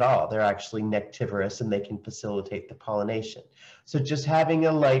bloodsuckers at all. They're actually nectivorous, and they can facilitate the pollination. So just having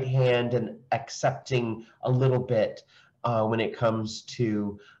a light hand and accepting a little bit when it comes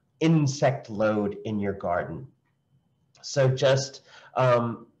to insect load in your garden. So just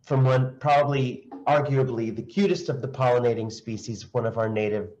from one, probably arguably the cutest of the pollinating species, one of our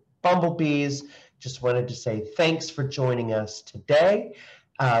native bumblebees, just wanted to say thanks for joining us today.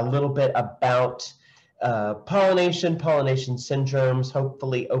 A little bit about pollination syndromes,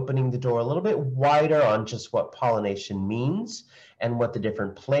 hopefully opening the door a little bit wider on just what pollination means and what the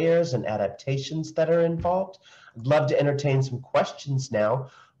different players and adaptations that are involved. I'd love to entertain some questions now,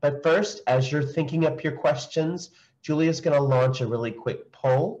 but first, as you're thinking up your questions, Julia's going to launch a really quick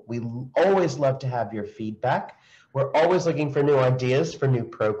poll. We always love to have your feedback. We're always looking for new ideas for new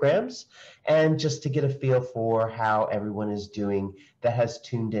programs, and just to get a feel for how everyone is doing that has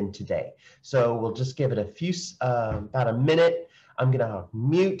tuned in today. So we'll just give it about a minute. I'm going to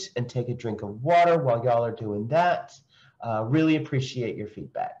mute and take a drink of water while y'all are doing that. Really appreciate your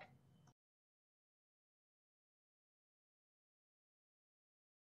feedback.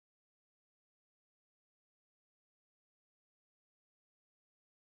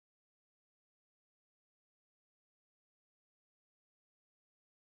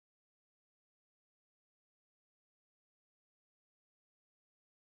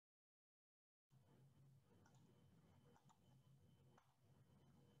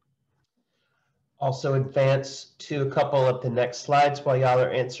 Also advance to a couple of the next slides while y'all are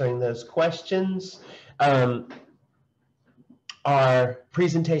answering those questions. Our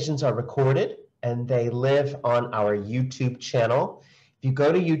presentations are recorded and they live on our YouTube channel. If you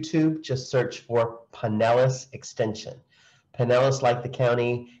go to YouTube, just search for Pinellas Extension. Pinellas, like the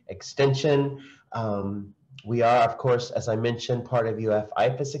county, Extension. We are, of course, as I mentioned, part of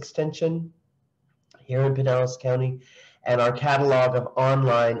IFAS Extension here in Pinellas County. And our catalog of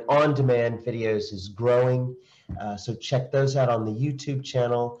online, on-demand videos is growing. So check those out on the YouTube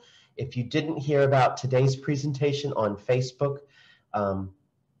channel. If you didn't hear about today's presentation on Facebook,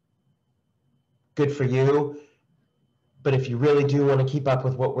 good for you. But if you really do want to keep up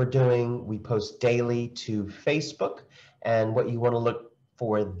with what we're doing, we post daily to Facebook. And what you want to look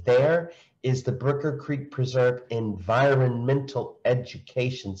for there is the Brooker Creek Preserve Environmental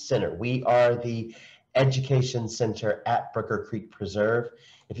Education Center. We are the education center at Brooker Creek Preserve.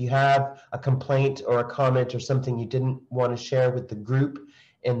 If you have a complaint or a comment or something you didn't want to share with the group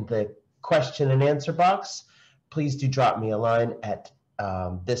in the question and answer box, please do drop me a line at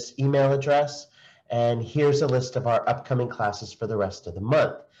this email address. And here's a list of our upcoming classes for the rest of the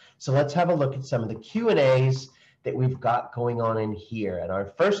month. So let's have a look at some of the Q&As that we've got going on in here. And our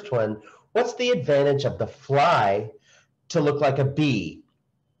first one, what's the advantage of the fly to look like a bee?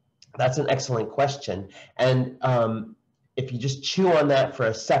 That's an excellent question. And if you just chew on that for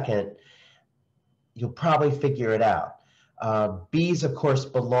a second, you'll probably figure it out. Bees, of course,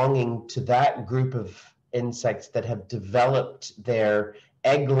 belonging to that group of insects that have developed their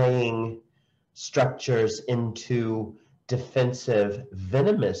egg-laying structures into defensive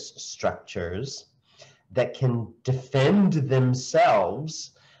venomous structures that can defend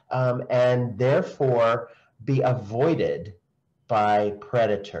themselves and therefore be avoided by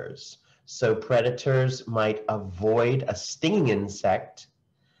predators. So predators might avoid a stinging insect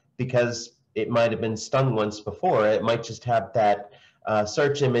because it might have been stung once before. It might just have that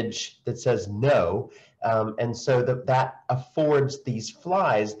search image that says no. And so that affords these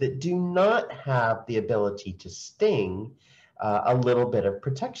flies that do not have the ability to sting a little bit of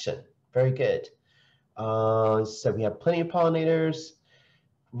protection. Very good. So we have plenty of pollinators.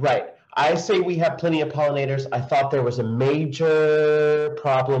 Right. I say we have plenty of pollinators. I thought there was a major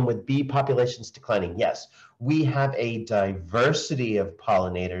problem with bee populations declining. Yes, we have a diversity of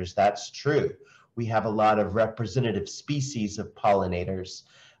pollinators. That's true. We have a lot of representative species of pollinators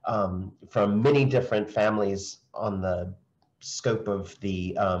from many different families on the scope of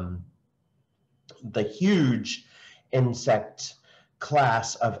the huge insect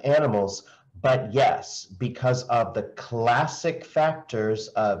class of animals. But yes, because of the classic factors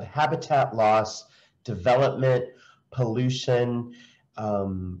of habitat loss, development, pollution,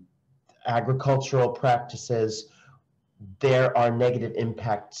 agricultural practices, there are negative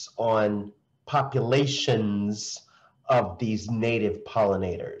impacts on populations of these native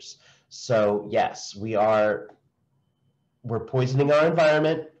pollinators. So yes, we're poisoning our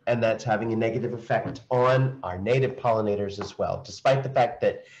environment, and that's having a negative effect on our native pollinators as well. Despite the fact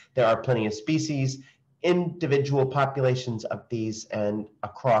that there are plenty of species, individual populations of these and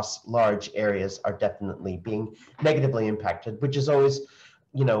across large areas are definitely being negatively impacted, which is always,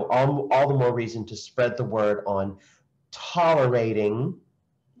 all the more reason to spread the word on tolerating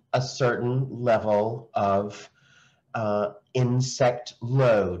a certain level of insect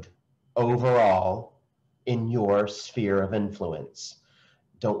load overall in your sphere of influence.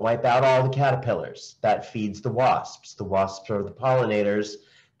 Don't wipe out all the caterpillars. That feeds the wasps. The wasps are the pollinators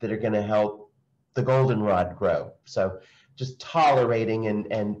that are going to help the goldenrod grow. So just tolerating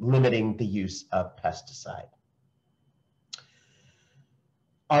and limiting the use of pesticide.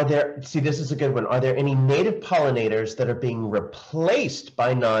 This is a good one. Are there any native pollinators that are being replaced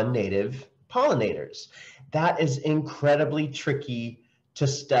by non-native pollinators? That is incredibly tricky to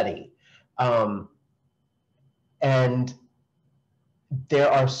study. And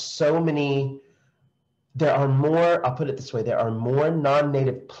there are more, I'll put it this way, there are more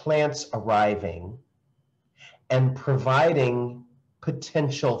non-native plants arriving and providing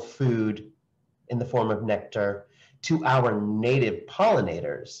potential food in the form of nectar to our native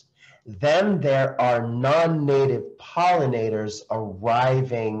pollinators than there are non-native pollinators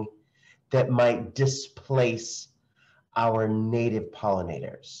arriving that might displace our native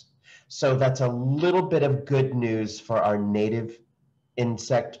pollinators. So that's a little bit of good news for our native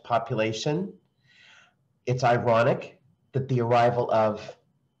insect population. It's ironic that the arrival of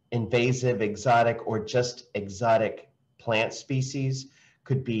invasive, exotic, or just exotic plant species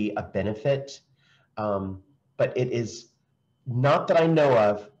could be a benefit. But it is not that I know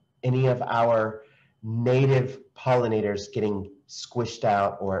of any of our native pollinators getting squished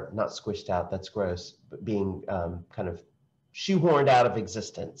out, or not squished out, that's gross, but being kind of shoehorned out of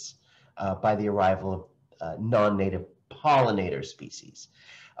existence by the arrival of non-native pollinator species.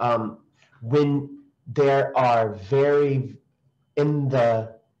 When there are in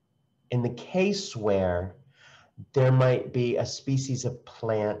the case where there might be a species of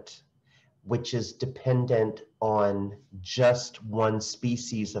plant which is dependent on just one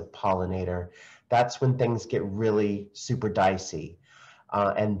species of pollinator, that's when things get really super dicey.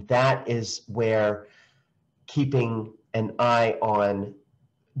 And that is where keeping an eye on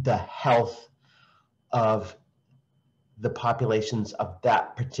the health of the populations of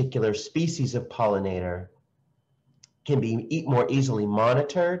that particular species of pollinator can be more easily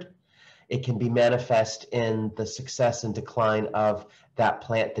monitored. It can be manifest in the success and decline of that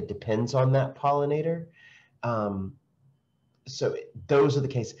plant that depends on that pollinator. So those are the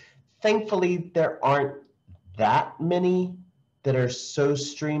cases. Thankfully, there aren't that many that are so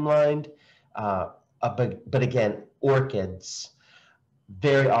streamlined. But again, orchids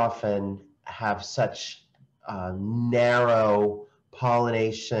very often have such narrow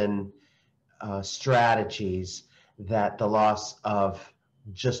pollination strategies that the loss of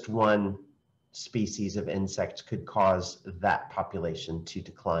just one species of insect could cause that population to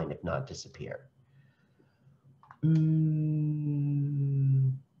decline, if not disappear.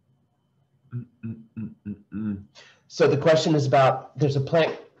 So the question is about, there's a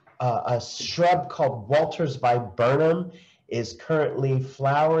plant, a shrub called Walter's viburnum is currently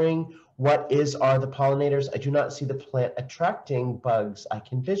flowering. What are the pollinators? I do not see the plant attracting bugs I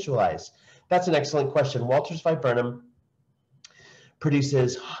can visualize. That's an excellent question. Walter's viburnum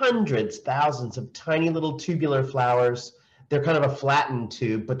produces hundreds, thousands of tiny little tubular flowers. They're kind of a flattened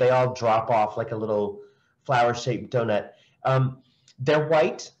tube, but they all drop off like a little flower-shaped donut. They're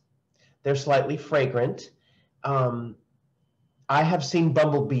white. They're slightly fragrant. I have seen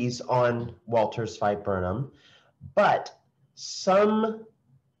bumblebees on Walter's viburnum, but some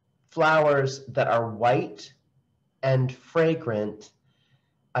flowers that are white and fragrant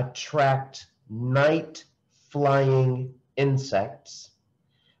attract night-flying insects.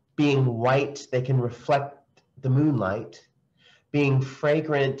 Being white, they can reflect the moonlight. Being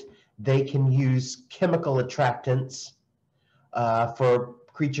fragrant, they can use chemical attractants for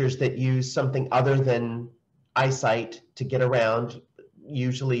creatures that use something other than eyesight to get around,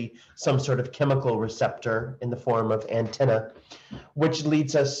 usually some sort of chemical receptor in the form of antenna, which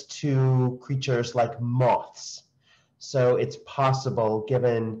leads us to creatures like moths. So it's possible,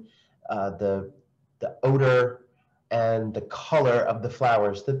 given the odor and the color of the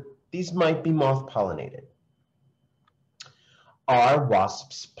flowers, that these might be moth pollinated. Are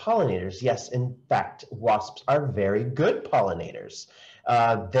wasps pollinators? Yes, in fact, wasps are very good pollinators.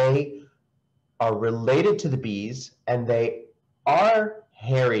 They are related to the bees, and they are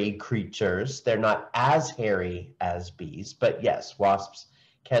hairy creatures. They're not as hairy as bees, but yes, wasps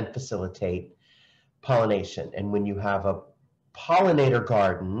can facilitate pollination. And when you have a pollinator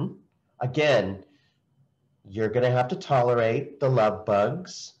garden, again, you're going to have to tolerate the love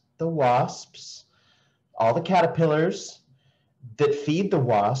bugs, the wasps, all the caterpillars that feed the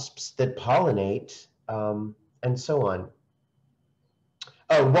wasps that pollinate, and so on.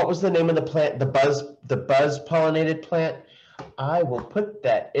 Oh, what was the name of the plant? The buzz pollinated plant? I will put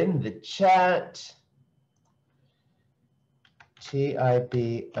that in the chat.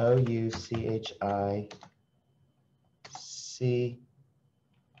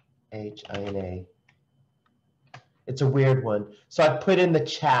 TIBOUCHICHINA. It's a weird one. So I put in the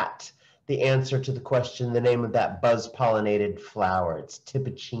chat the answer to the question, the name of that buzz pollinated flower. It's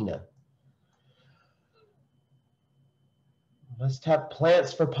Tipicina. Must have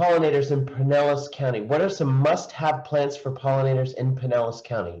plants for pollinators in Pinellas County. What are some must-have plants for pollinators in Pinellas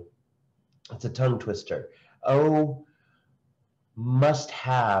County? It's a tongue twister. Oh, must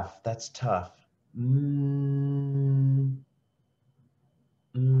have. That's tough.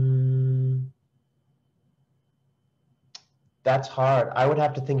 That's hard. I would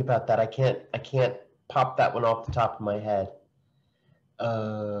have to think about that. I can't pop that one off the top of my head.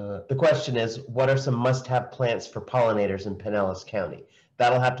 The question is, what are some must-have plants for pollinators in Pinellas County?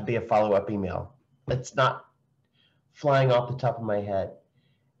 That'll have to be a follow-up email. It's not flying off the top of my head.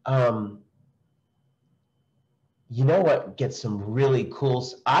 You know what gets some really cool?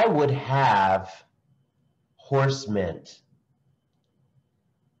 I would have horse mint.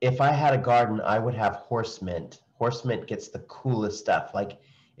 If I had a garden, I would have horse mint. Horse mint gets the coolest stuff. Like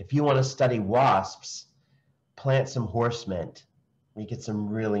if you want to study wasps, plant some horse mint. You get some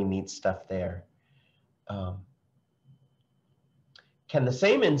really neat stuff there. Can the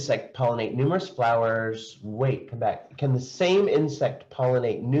same insect pollinate numerous flowers? Wait, come back. Can the same insect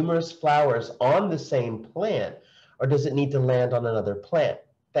pollinate numerous flowers on the same plant, or does it need to land on another plant?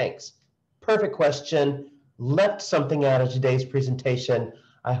 Thanks. Perfect question. Left something out of today's presentation.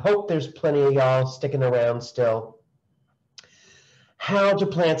 I hope there's plenty of y'all sticking around still. How do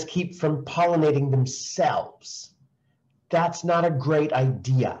plants keep from pollinating themselves? That's not a great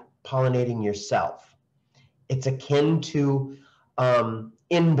idea, pollinating yourself. It's akin to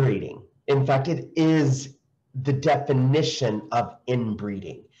inbreeding. In fact, it is the definition of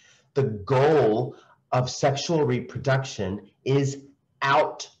inbreeding. The goal of sexual reproduction is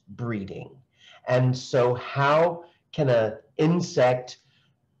outbreeding. And so how can an insect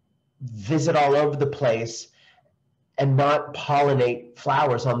visit all over the place and not pollinate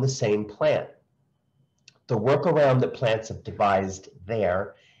flowers on the same plant? The workaround that plants have devised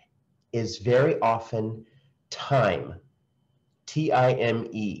there is very often time,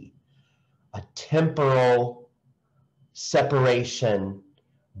 T-I-M-E, a temporal separation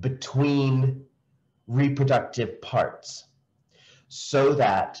between reproductive parts so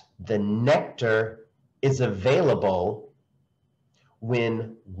that the nectar is available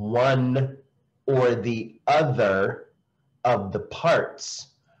when one or the other of the parts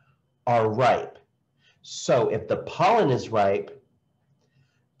are ripe. So if the pollen is ripe,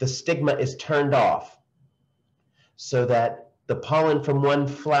 the stigma is turned off so that the pollen from one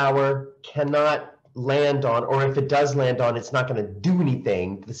flower cannot land on, or if it does land on, it's not going to do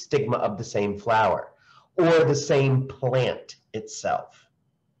anything to the stigma of the same flower or the same plant itself,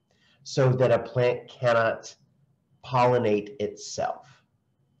 so that a plant cannot pollinate itself.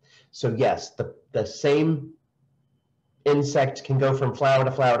 So yes, the same insect can go from flower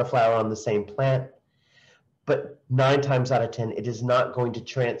to flower to flower on the same plant, but 9 times out of 10, it is not going to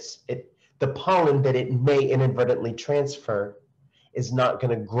the pollen that it may inadvertently transfer is not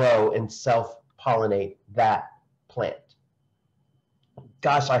going to grow and self-pollinate that plant.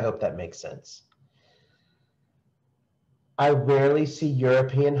 Gosh, I hope that makes sense. I rarely see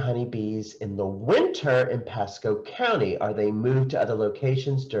European honeybees in the winter in Pasco County. Are they moved to other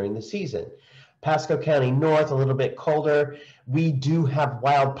locations during the season? Pasco County north, a little bit colder. We do have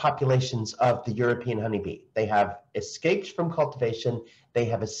wild populations of the European honeybee. They have escaped from cultivation. They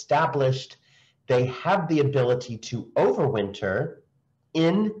have established, they have the ability to overwinter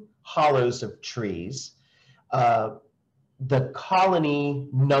in hollows of trees. The colony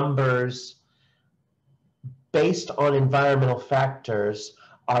numbers based on environmental factors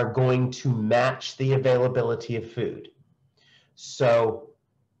are going to match the availability of food. So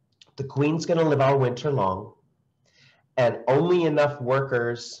the queen's going to live all winter long, and only enough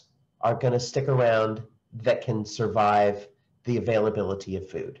workers are going to stick around that can survive the availability of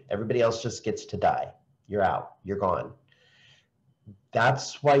food. Everybody else just gets to die. You're out. You're gone.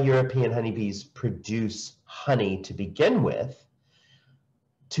 That's why European honeybees produce honey to begin with,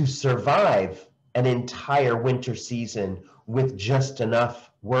 to survive an entire winter season with just enough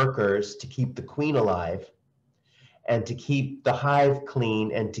workers to keep the queen alive and to keep the hive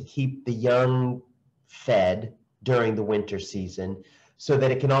clean and to keep the young fed during the winter season so that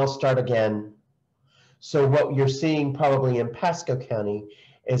it can all start again. So what you're seeing probably in Pasco County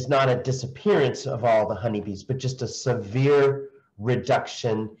is not a disappearance of all the honeybees, but just a severe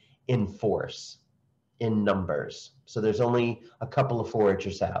reduction in force, in numbers. So there's only a couple of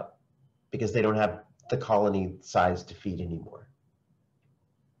foragers out because they don't have the colony size to feed anymore.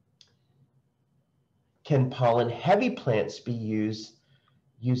 Can pollen-heavy plants be used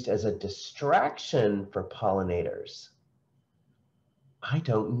as a distraction for pollinators? I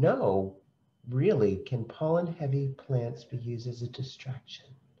don't know. Really, can pollen-heavy plants be used as a distraction?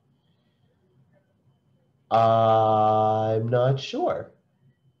 I'm not sure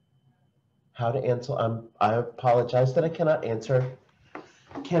how to answer. I apologize that I cannot answer.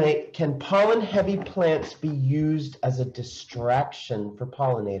 Can pollen-heavy plants be used as a distraction for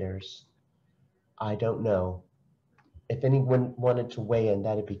pollinators? I don't know. If anyone wanted to weigh in,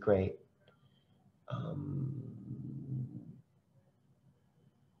 that'd be great.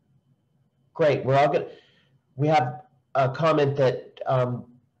 Great. We have a comment that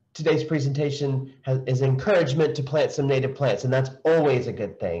today's presentation is encouragement to plant some native plants, and that's always a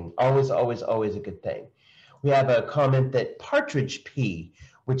good thing. Always, always, always a good thing. We have a comment that partridge pea,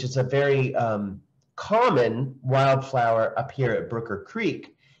 which is a very common wildflower up here at Brooker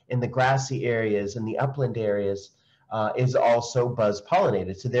Creek in the grassy areas and the upland areas, is also buzz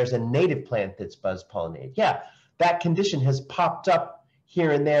pollinated. So there's a native plant that's buzz pollinated. Yeah, that condition has popped up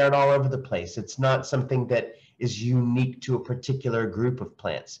here and there and all over the place. It's not something that is unique to a particular group of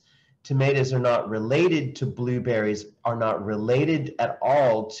plants. Tomatoes are not related to blueberries, are not related at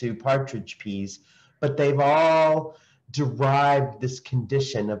all to partridge peas, but they've all derived this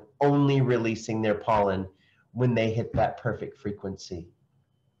condition of only releasing their pollen when they hit that perfect frequency.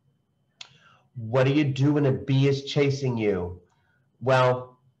 What do you do when a bee is chasing you?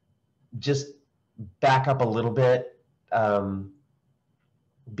 Well, just back up a little bit.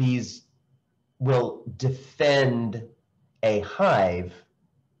 Bees will defend a hive.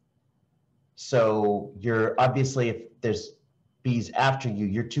 So you're obviously, if there's bees after you,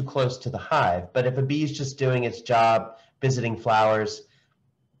 you're too close to the hive. But if a bee is just doing its job, visiting flowers,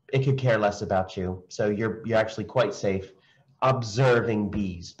 it could care less about you. So you're actually quite safe observing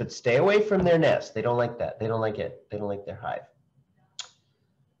bees, but stay away from their nest. They don't like that. They don't like it. They don't like their hive.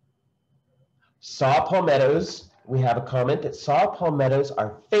 Saw palmettos. We have a comment that saw palmettos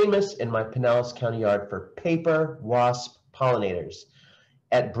are famous in my Pinellas County yard for paper wasp pollinators.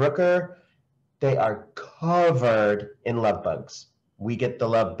 At Brooker, they are covered in love bugs. We get the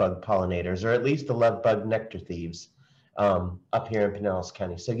love bug pollinators, or at least the love bug nectar thieves up here in Pinellas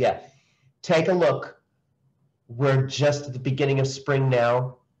County. So yeah, take a look. We're just at the beginning of spring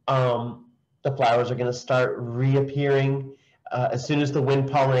now. The flowers are going to start reappearing as soon as the wind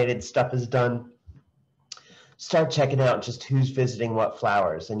pollinated stuff is done. Start checking out just who's visiting what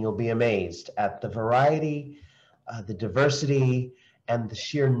flowers, and you'll be amazed at the variety, the diversity, and the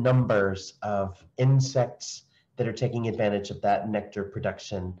sheer numbers of insects that are taking advantage of that nectar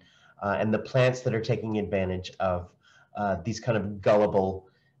production, and the plants that are taking advantage of these kind of gullible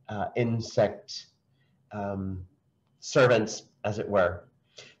insect servants, as it were.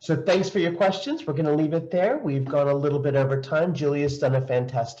 So thanks for your questions. We're going to leave it there. We've gone a little bit over time. Julia's done a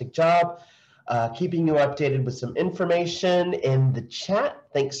fantastic job keeping you updated with some information in the chat.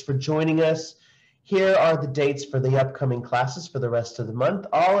 Thanks for joining us. Here are the dates for the upcoming classes for the rest of the month.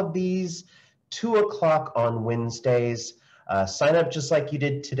 All of these 2 o'clock on Wednesdays. Sign up just like you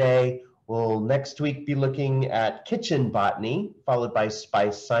did today. We'll next week be looking at kitchen botany, followed by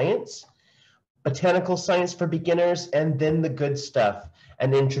spice science, botanical science for beginners, and then the good stuff,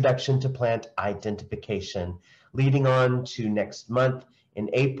 an introduction to plant identification. Leading on to next month in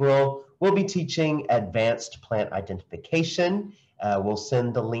April, we'll be teaching advanced plant identification. We'll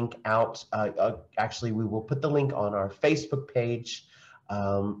send the link out. Actually, we will put the link on our Facebook page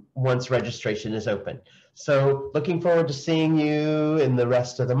once registration is open. So looking forward to seeing you in the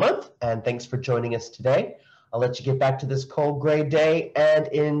rest of the month, and thanks for joining us today. I'll let you get back to this cold gray day and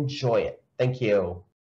enjoy it. Thank you.